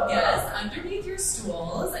 So yes, underneath your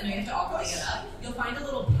stools, I know you have to all clean it up, you'll find a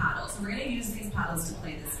little paddle. So we're gonna use these paddles to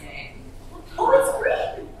play this game. Oh, it's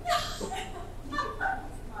green!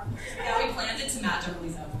 Yeah, we planned it to match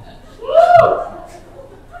Emily's outfit.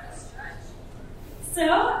 So,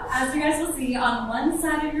 as you guys will see, on one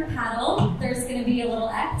side of your paddle, there's going to be a little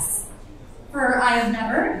X for I have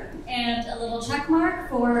never, and a little check mark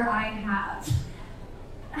for I have.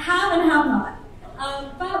 Have and have not.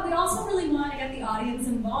 But we also really want to get the audience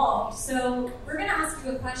involved. So, we're going to ask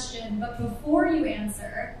you a question, but before you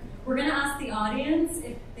answer, we're going to ask the audience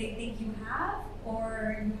if they think you have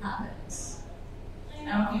or you haven't.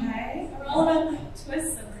 Okay. We're all about the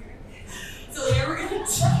twists over here. So the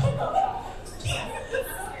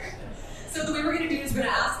way we're gonna do is we're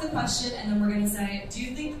gonna ask the question and then we're gonna say, do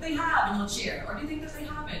you think that they have? And you'll cheer. Or do you think that they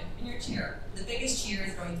haven't? And you'll cheer. The biggest cheer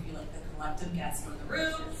is going to be like the collective guess from the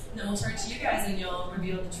room. And then we'll turn to you guys and you'll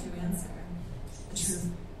reveal the true answer. The truth.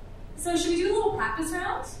 So should we do a little practice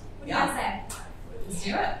round? What do you guys say? Let's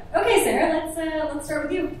do it. Okay, Sarah, let's start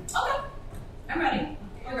with you. Okay. I'm ready.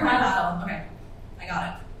 Your paddle. Okay. I got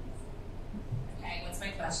it. Okay, what's my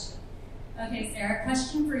question? Okay, Sarah,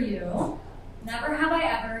 question for you. Never have I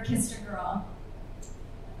ever kissed a girl.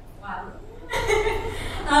 Wow.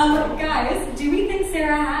 Guys, do we think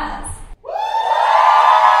Sarah has?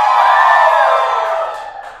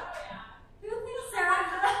 Who thinks Sarah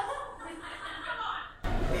has?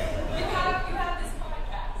 You have this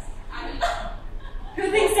podcast. Who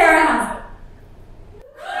thinks Sarah has it?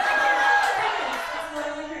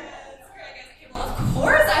 Of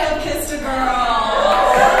course I have kissed a girl.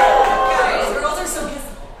 Guys, girls are so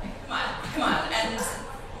kissable. Come on. And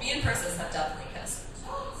me and Persis have definitely kissed.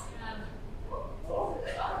 And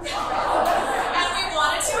we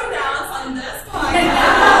wanted to announce on this podcast.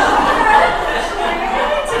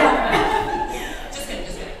 Just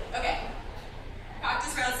kidding. Okay.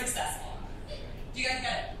 Practice round successful. Do you guys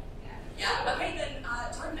get it? Yeah? Okay, then,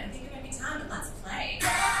 Jordan, I think it might be time. Let's play.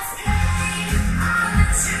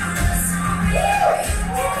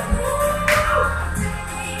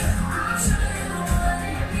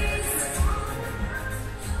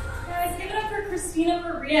 Guys, give it up for Christina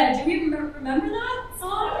Maria. Do we remember that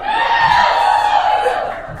song?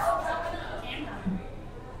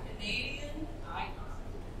 Canadian icon.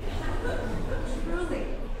 Truly.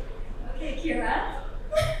 Okay, Kira.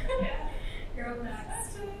 You're up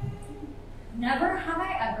next. Never have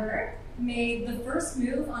I ever made the first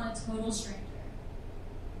move on a total stranger.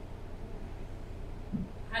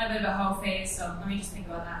 I had a bit of a hoe face, so let me just think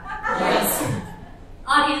about that. Yes.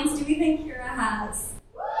 Audience, do we think Kira has?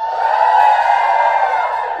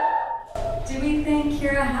 Do we think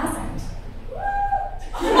Kira hasn't?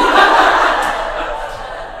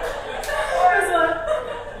 Here's one.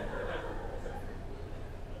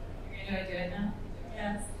 Do I do it now?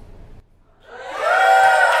 Yes.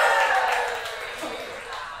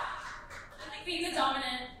 Being the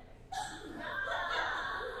dominant.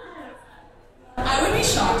 I would be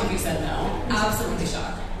shocked if you said no. Absolutely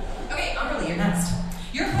shocked. Okay, Amberly, you're next.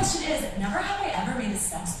 Your question is, never have I ever made a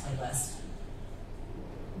sex playlist.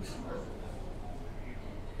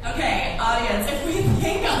 Okay, audience, if we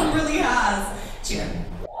think Amberly has, cheer. And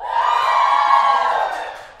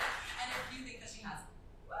if you think that she has.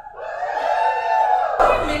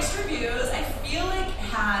 Mixed reviews. I feel like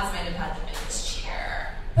has might have had the biggest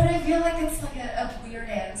cheer. But I feel like it's like a weird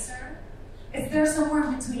answer. Is there somewhere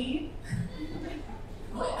in between?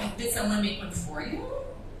 What, did someone make one for you?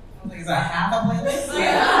 Like, is that half a playlist? Only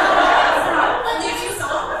a few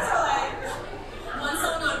songs, or like one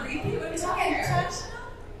song on repeat? What are you talking about?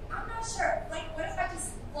 I'm not sure. Like, what if I just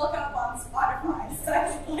look up on Spotify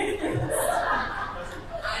sex playlist?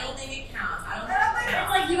 I don't think it counts. I don't think it It's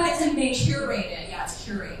counts. like you have to make Curated. Yeah, it's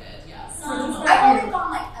curated. Yes. I've only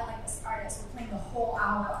gone like, I like this artist. We're playing the whole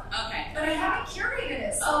album. Okay. But I haven't curated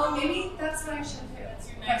it, so maybe that's what I should do. That's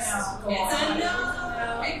your But next no, go It's on. a no.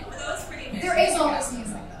 Okay, but that was pretty mixed. There is always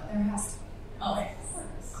music, though. There has to be. Oh.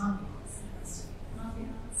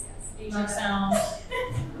 Nature sound.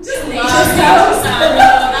 Just Nature sound. No,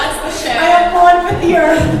 that's the shit. I am one with the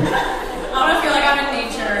earth. I want to feel like I'm in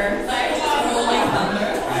nature. Like, rolling thunder.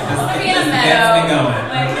 I want to be in a Gets meadow. me going.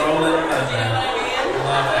 Like, Rolling thunder. You know what I mean?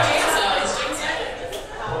 Love that.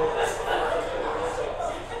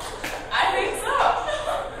 I think so.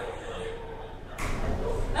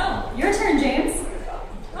 Your turn, James.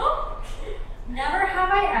 Oh. Never have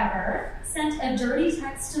I ever sent a dirty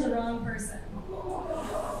text to the wrong person.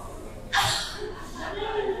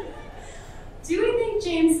 Do we think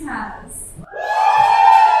James has?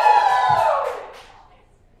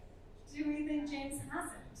 Do we think James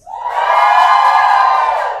hasn't?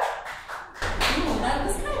 Ooh, that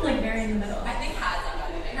was kind of like very in the middle. I think has got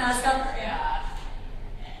it. Has got it. Yeah.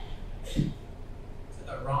 To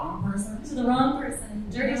the wrong person? To the wrong person.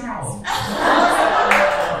 Dirty text. No,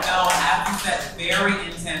 I have to say very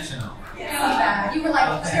intentional. Yeah. You were like,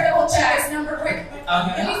 okay. We'll check his number quick. Okay.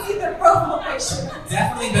 Let me see the profile picture.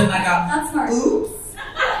 Definitely been like a That's smart. oops. Oh,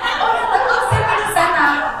 yeah, like, I'll see if I can send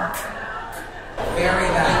that. Very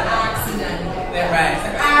that. Accidentally. That right.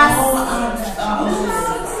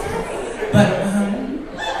 But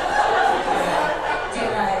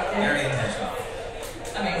very intentional.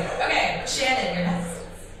 Amazing. Okay, Shannon, you're next.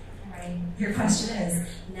 All right. Your question is,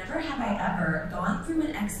 never have I ever gone through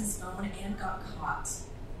an ex's phone and got caught.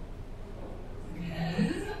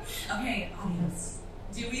 Okay. Okay, audience.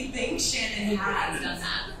 Do we think Shannon has done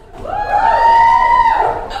that?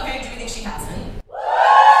 Okay, do we think she hasn't?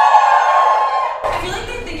 I feel like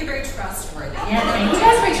they think you're very trustworthy. Yeah, thank you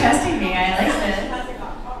guys for trusting me. I like it.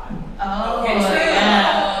 Oh, Okay, true.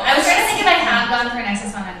 yeah. I was trying to think if I have gone through an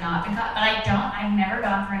ex's phone and not been caught, but I don't. I've never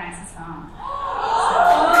gone through an ex's phone.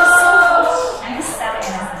 I'm just so innocent.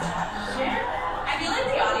 I feel like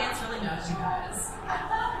the audience really knows you guys.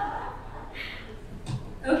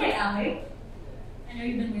 Okay, Allie. I know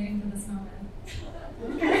you've been waiting for this moment.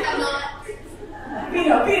 I'm not.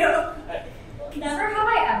 Vito. Never have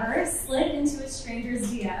I ever slid into a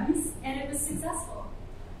stranger's DMs and it was successful.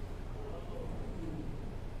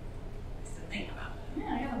 Just to think about it.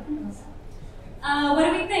 Yeah, I gotta think about that. What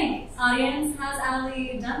do we think? Audience, has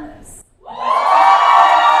Allie done this?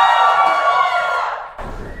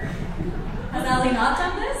 Has Allie not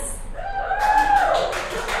done this?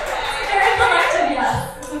 Very collective,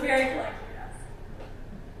 yes. It's a very collective, yes.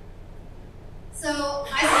 So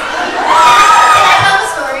I tell the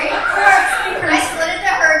story. I slid into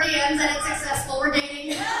her DMs and it's successful. We're dating.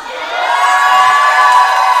 To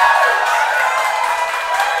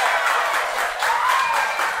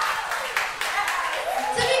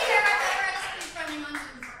be fair, I met her at a speech friendly on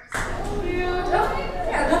Zoom first. Okay,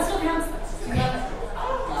 yeah, that still counts. I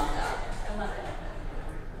love that. I love it.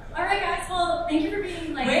 All right, guys. Well, thank you for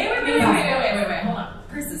being like. Wait. Hold on.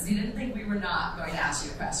 Persis, you didn't think we were not going to ask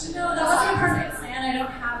you a question? No, that wasn't a perfect plan. I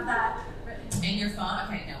don't have that written. In your phone?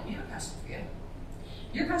 Okay, no, we have a question for you.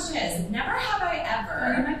 Your question is, never have I ever...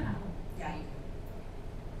 Are you my pen? Yeah, you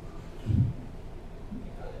can.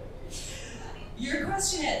 Your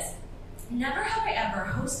question is, never have I ever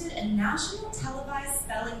hosted a national televised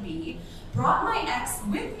spelling bee, brought my ex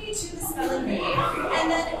with me to the spelling bee,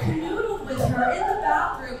 and then canoodled with her in the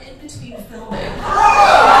bathroom in between filming.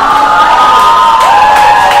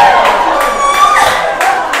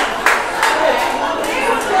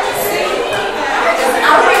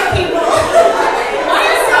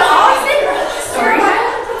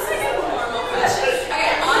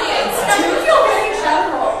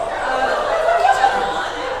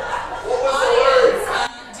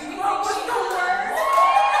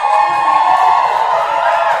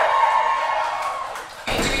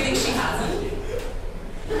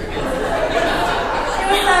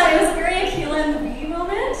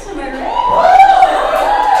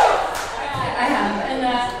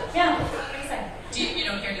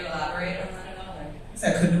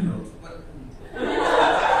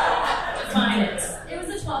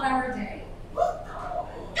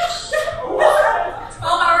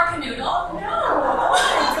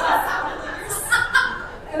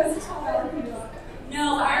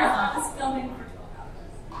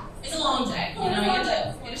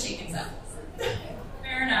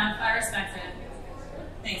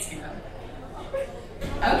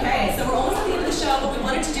 Okay, so we're almost at the end of the show, but we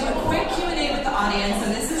wanted to do a quick Q&A with the audience, so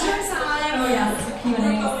this is your time. Oh yeah, it's a Q&A.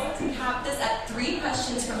 We're going to have this at 3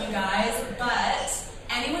 questions from you guys, but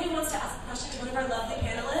anyone who wants to ask a question to one of our lovely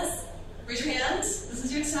panelists, raise your hand. This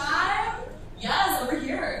is your time. Yes, over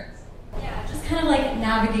here. Yeah, just kind of like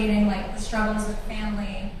navigating like the struggles with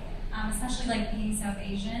family, especially like being South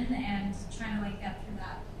Asian and trying to like get through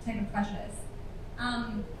that type of prejudice.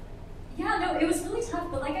 Yeah, no, it was really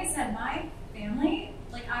tough, but like I said, my family,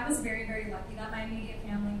 like I was very, very lucky that my immediate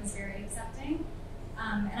family was very accepting.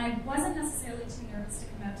 And I wasn't necessarily too nervous to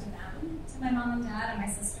come out to them, to my mom and dad and my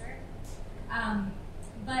sister.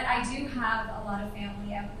 But I do have a lot of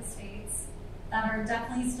family out in the States that are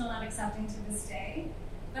definitely still not accepting to this day.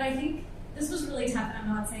 But I think this was really tough, and I'm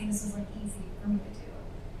not saying this was like easy for me to do.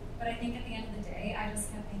 But I think at the end of the day, I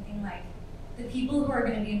just kept thinking, like, the people who are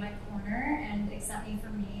going to be in my corner and accept me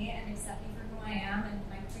for me and accept me for who I am and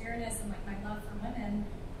my queerness and like my love for women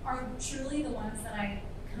are truly the ones that I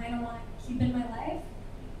kind of want to keep in my life.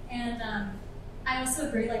 And I also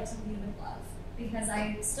agree, like, to lead with love, because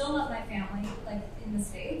I still love my family, like, in the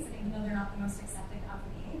States, and even though they're not the most accepting of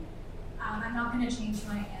me, I'm not going to change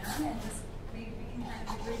who I am, and just maybe we can kind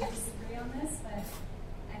of agree to disagree on this, but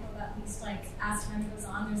I hope at least, like, as time goes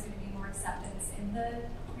on, there's going to be more acceptance in the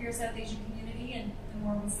queer South Asian community, and the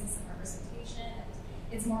more we see some representation, and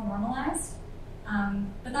it's more normalized.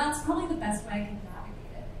 But that's probably the best way I can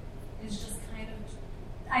navigate it, is just kind of,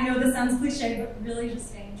 I know this sounds cliche, but really just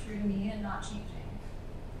staying true to me and not changing.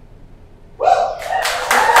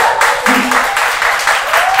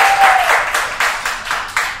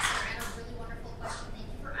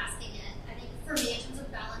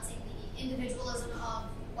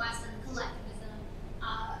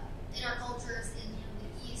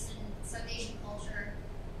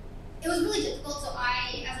 It was really difficult. So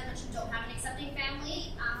I, as I mentioned, don't have an accepting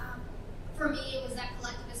family. For me, it was that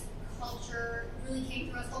collectivist culture really came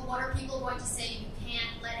through us. Oh, what are people going to say? You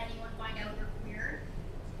can't let anyone find out you're queer.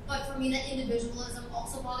 But for me, that individualism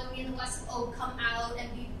also bothered me in the West. Oh, come out and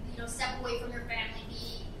be, step away from your family.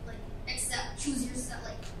 Be like, choose yourself.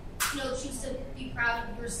 Like, choose to be proud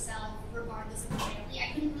of yourself regardless of your family.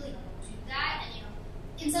 I couldn't really do that. And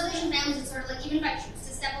in South Asian families, it's sort of like, even if I choose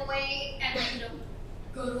to step away and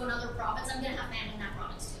go to another province, I'm going to have family in that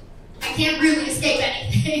province too. I can't really escape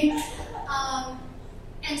anything.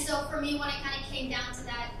 And so for me, when it kind of came down to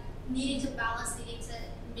that, needing to balance, needing to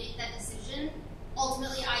make that decision,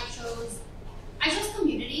 ultimately I chose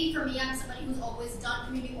community. For me, I'm somebody who's always done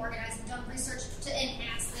community organizing, done research to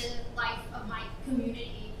enhance the life of my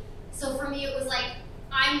community. So for me, it was like,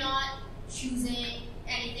 I'm not choosing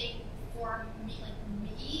anything for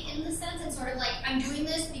me, in the sense, and sort of like, I'm doing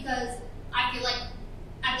this because I feel like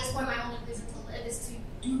at this point, my only reason to live is to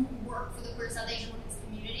do work for the queer South Asian women's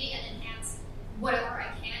community and enhance whatever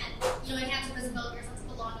I can. Enhance your visibility, your sense of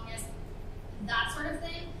belongingness, that sort of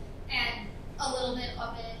thing. And a little bit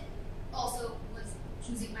of it also was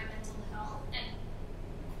choosing my mental health. And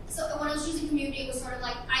so when I was choosing community, it was sort of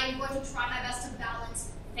like, I'm going to try my best to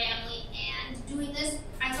balance family and doing this.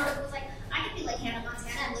 I sort of was like, I could be like Hannah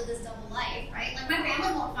Montana and live this double life, right? Like, my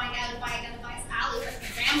family won't find out if I identify as Ally, but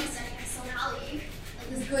my family's saying I'm Sonali.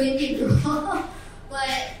 This good Indian girl,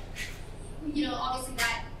 but obviously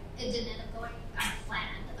that it didn't end up going as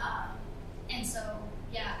planned, and so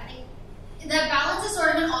I think that balance is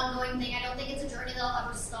sort of an ongoing thing. I don't think it's a journey that I'll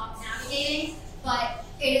ever stop navigating, but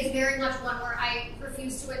it is very much one where I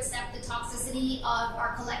refuse to accept the toxicity of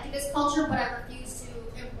our collectivist culture, but I refuse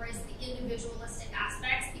to embrace the individualistic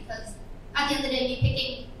aspects, because at the end of the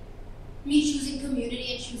day, me choosing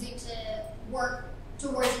community and choosing to work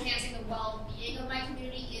towards enhancing the well-being of my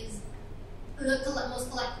community is the most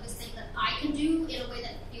collectivist thing that I can do in a way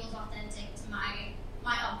that feels authentic to my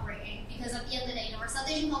upbringing. Because at the end of the day, our South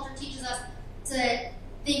Asian culture teaches us to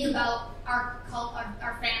think about our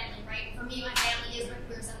family, right? For me, my family is my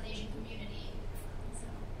queer South Asian community.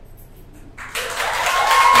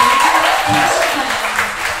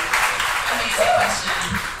 Amazing question.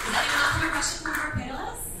 Does anyone else have a question for our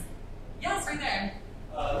panelists? Yes, right there.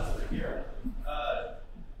 This is Akira.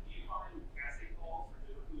 Do you find casting calls for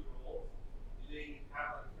different roles? Do they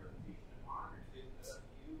have like a presentation in mind, or do they set up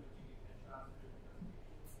you and do you get shots for different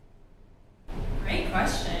presentations? Great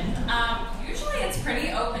question. Usually it's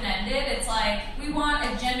pretty open-ended. It's like, we want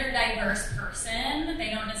a gender diverse person.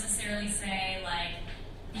 They don't necessarily say like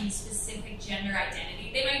the specific gender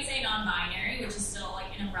identity. They might say non-binary, which is still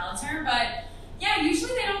like an umbrella term, but yeah,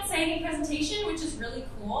 usually they don't say any presentation, which is really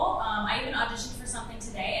cool. I even auditioned for something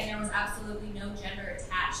today, and there was absolutely no gender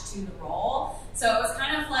attached to the role. So it was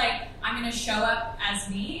kind of like, I'm going to show up as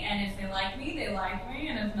me, and if they like me, they like me,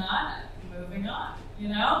 and if not, moving on,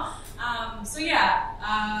 So yeah,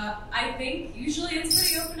 I think usually it's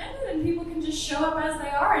pretty open-ended, and people can just show up as they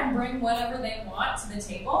are and bring whatever they want to the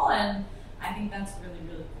table, and I think that's really,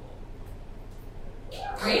 really cool.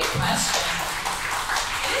 Great question.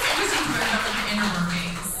 It is interesting to learn about the inner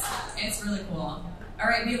workings. It's really cool. All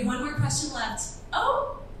right, we have one more question left.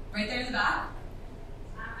 Oh, right there in the back.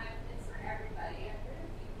 It's for everybody. I've heard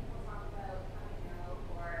a few people talk about coming out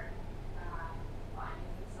or finding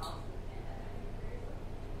themselves in the pandemic.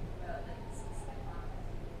 About like the specific context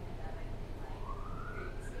of the pandemic and like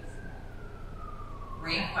creating space for that.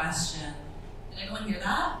 Great question. Did everyone hear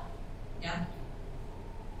that? Yeah.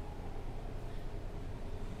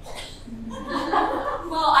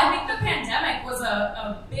 Well, I think the pandemic was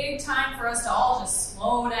a big time for us to all just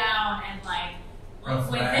slow down and like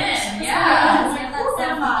within.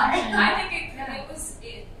 I think it was,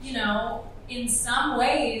 you know, in some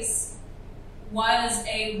ways was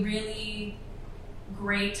a really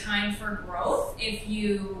great time for growth if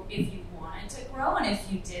you wanted to grow and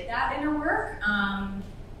if you did that inner work. I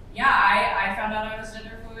found out I was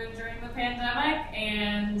gender fluid during the pandemic,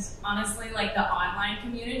 and honestly, like, the online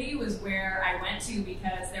community was where I went to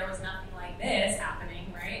because there was nothing like this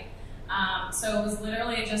happening, right? So it was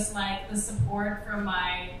literally just like the support from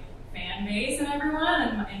my fan base and everyone,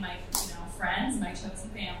 and my friends, my chosen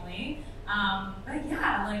family. But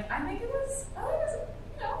yeah, like, I think it was a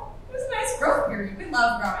nice growth period. We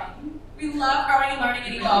love growing. We love growing and learning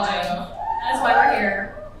and evolving. That is why we're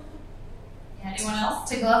here. Yeah, anyone else?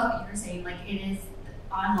 To go off what you were saying, like,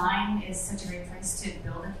 online is such a great place to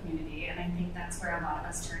build a community, and I think that's where a lot of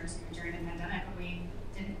us turned to during the pandemic. We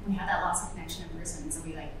had that loss of connection in person, so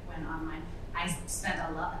we went online. I spent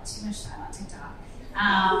too much time on TikTok.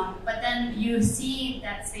 But then you see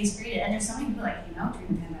that space created, and there's so many people during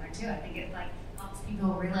the pandemic too. I think it helps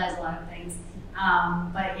people realize a lot of things.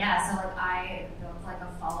 But yeah, so I built a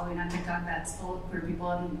following on TikTok that's full of queer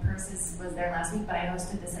people, and Persis was there last week, but I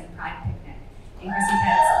hosted this pride picnic in Chrissy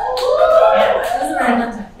Pitts.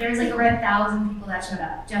 Yeah, there was over 1,000 people that showed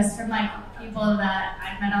up, just from people that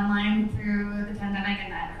I've met online through the pandemic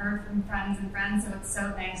and that heard from friends and friends. So it's so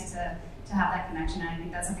nice to have that connection, and I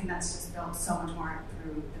think that's something that's just built so much more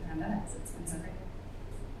through the pandemic. So it's been so great.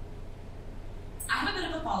 I have a bit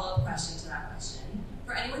of a follow-up question to that question.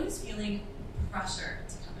 For anyone who's feeling pressure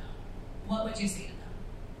to come out, what would you say to them?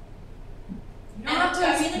 You don't have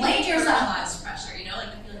to explain yourself. Internalized pressure, the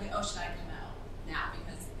feeling like, oh, should I come out now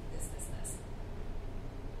because this.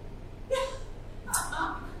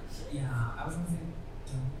 Yeah, I was gonna say,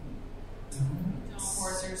 don't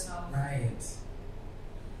force yourself. Right.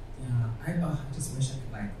 Yeah, I just wish I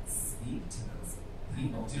could speak to those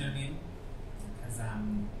people. Do you know what I mean? Because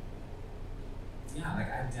we have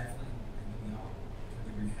had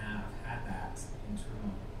that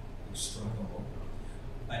internal struggle,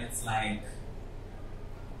 but it's to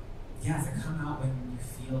come out when you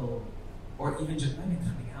feel, or even just not even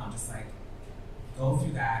coming out, just go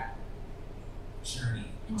through that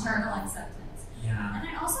journey. Internal acceptance. Yeah. And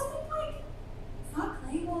I also think fuck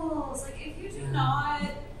labels. If you do not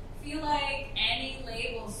feel like any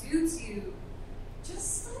label suits you,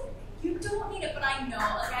 just you don't need it. But I know,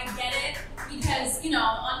 I get it, because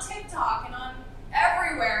on TikTok and on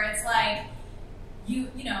everywhere, it's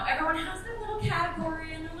everyone has their little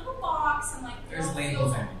category and their little box, and there's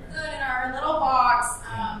labels everywhere. Good in our little box.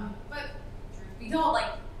 But truth be told,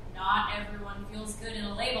 not everyone feels good in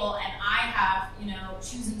a label, and I have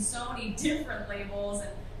chosen so many different labels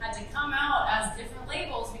and had to come out as different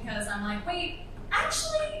labels because I'm wait,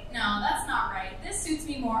 actually, no, that's not right. This suits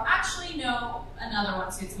me more. Actually, no, another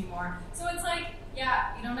one suits me more. So it's you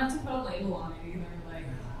don't have to put a label on it either. And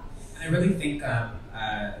I really think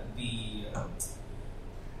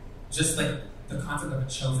the concept of a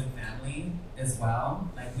chosen family as well.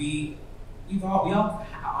 We all on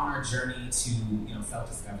our journey to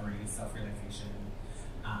self-discovery, self-realization,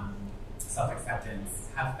 self-acceptance,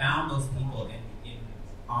 have found those people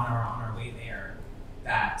on our way there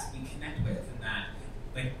that we connect with and that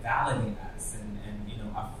validate us and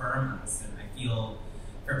affirm us. And I feel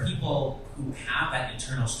for people who have that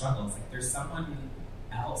internal struggle, it's there's someone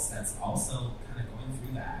else that's also kind of going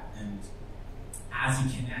through that. And as you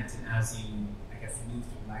connect and as you, move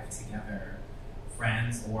through life together,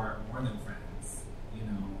 friends or more than friends,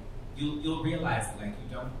 you'll realize that you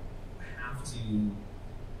don't have to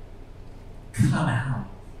come out.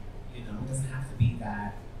 It doesn't have to be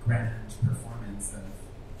that grand performance of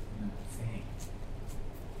fame.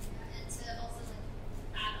 And to also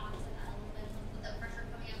add on to that a little bit with the pressure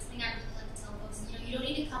coming out, something I really like to tell folks is you don't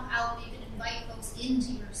need to come out, you can invite folks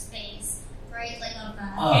into your space, right?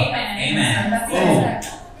 Amen. That's it.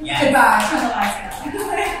 Yes. Goodbye. You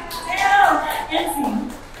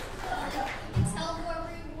can tell whoever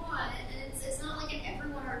you want, and it's not an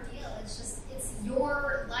everyone ordeal. It's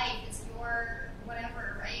your life, it's your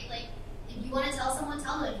whatever, right? If you want to tell someone,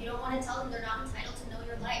 tell them. If you don't want to tell them, they're not entitled to know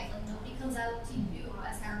your life. Nobody comes out to you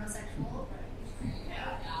as heterosexual.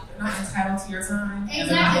 They're not entitled to your time. Exactly.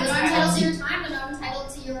 They're not entitled to your time. They're not entitled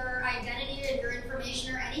to your identity or your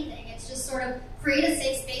information or anything. It's just sort of create a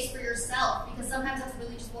safe space for yourself, because sometimes that's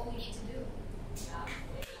really just what we need to do. Guys,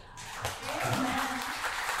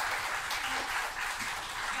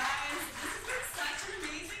 this has been such an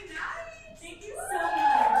amazing night. Thank you so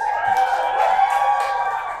much.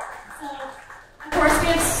 So, of course, we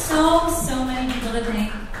have so many people to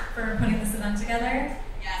thank for putting this event together.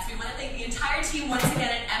 Yes, we want to thank the entire team once again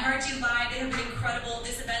at MRG Live. They have been incredible.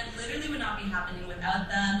 be happening without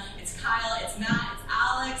them. It's Kyle, it's Matt, it's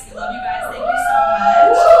Alex. We love you guys. Thank you so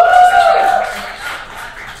much.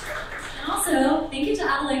 And also, thank you to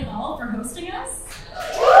Adelaide Hall for hosting us.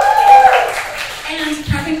 And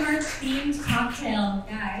Kevin Hart themed cocktail,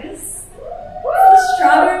 guys. The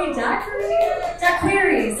strawberry daiquiri.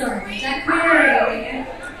 Daiquiri.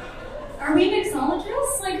 Are we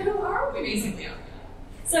mixologists? Like, who are we? We basically are.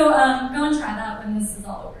 So, go and try that when this is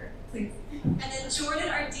all over, please. And then Jordan,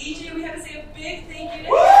 our DJ, we have to say a big thank you to him.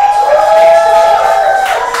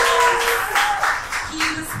 He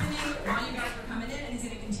was spinning while you guys were coming in, and he's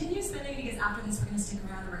going to continue spinning because after this, we're going to stick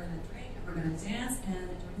around and we're going to drink and we're going to dance, and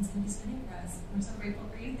Jordan's going to be spinning for us. We're so grateful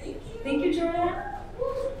for you. Thank you. Thank you, Jordan.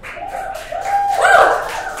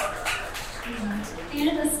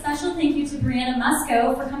 And a special thank you to Brianna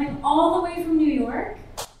Musco for coming all the way from New York.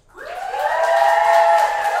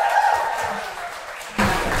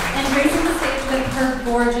 And gracing the stage with her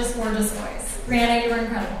gorgeous, gorgeous voice. Brianna, you were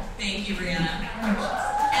incredible. Thank you, Brianna.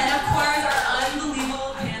 And of course, our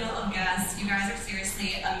unbelievable panel of guests. You guys are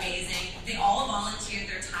seriously amazing. They all volunteered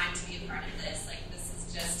their time to be a part of this. Like, this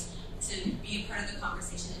is just to be a part of the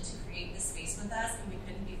conversation and to create this space with us, and we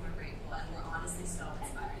couldn't be more grateful. And we're honestly so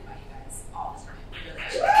inspired by you guys all the time. We really are.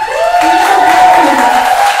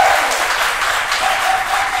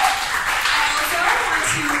 I also want to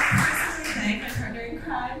personally thank my partner in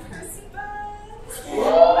crime, Percy Buds.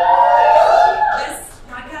 This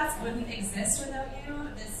podcast wouldn't exist without you.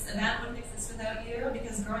 This event wouldn't exist without you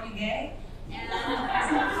because, girl, you gay.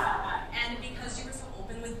 And because you were so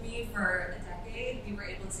open with me for a decade, we were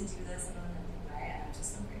able to do this in an authentic way, and I'm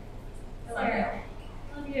just so grateful.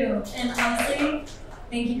 Love you. And honestly,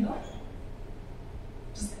 thank you.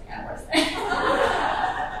 Just kidding, I was there.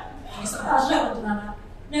 Thank you so I'll much. show that.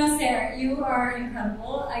 No, Sarah, you are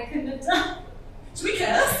incredible. I couldn't have done. Should we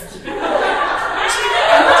kiss? No,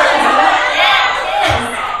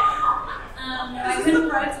 I couldn't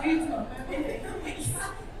write tweets on Thank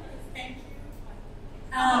you.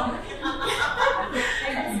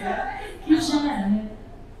 Keep shining.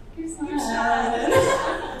 Keep shining.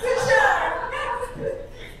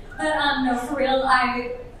 But no, for real,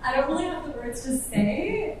 I don't really have the words to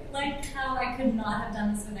say, like how I could not have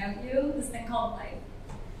done this without you. This thing called life.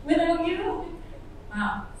 Without you?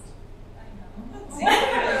 Wow.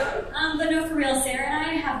 But no, for real, Sarah and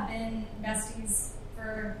I have been besties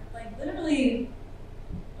for like literally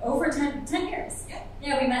over 10 years.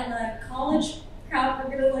 Yeah, we met in the college crowd.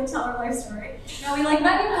 We're gonna like tell our life story. No, we like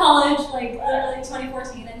met in college, like literally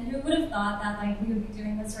 2014, and who would have thought that like we would be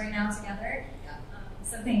doing this right now together?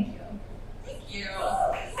 So thank you. Thank you. And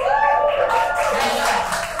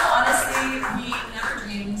honestly, we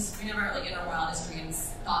never like in our wildest dreams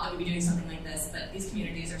thought that we'd be doing something like this, but these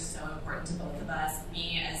communities are so important to both of us.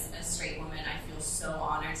 Me, as a straight woman, I feel so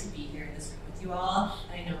honored to be here in this room with you all,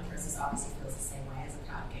 and I know Persis obviously feels the same way as a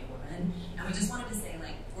proud gay woman, and we just wanted to say,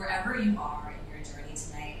 like, wherever you are in your journey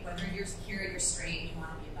tonight, whether you're here, you're straight, and you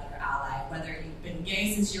want to be a better ally, whether you've been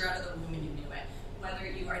gay since you're out of the womb and you knew it, whether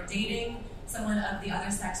you are dating someone of the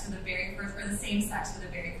other sex for the very first, or the same sex for the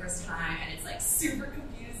very first time, and it's like super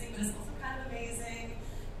confusing, but it's also kind of amazing.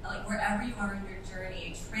 Like, wherever you are in your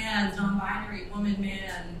journey, trans, non-binary, woman,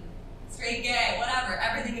 man, straight, gay, whatever,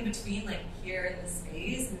 everything in between, like, here in this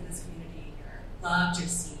space and in this community, you're loved, you're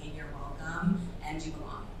seen, you're welcome, and you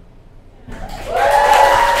belong.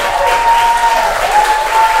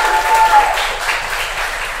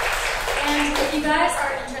 And if you guys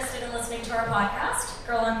are interested in listening to our podcast,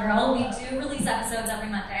 Girl on Girl, we do release episodes every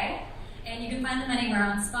Monday, and you can find them anywhere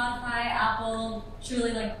on Spotify, Apple,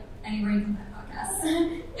 truly like anywhere you can find podcasts.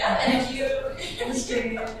 Yeah, and if you and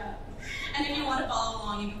if you want to follow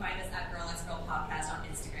along, you can find us at Girl X Girl Podcast on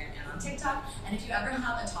Instagram and on TikTok. And if you ever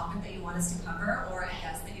have a topic that you want us to cover or a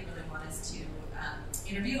guest that you really want us to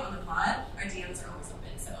interview on the pod, our DMs are always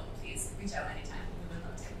open. So please reach out anytime. We would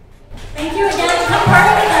love to. Thank you again.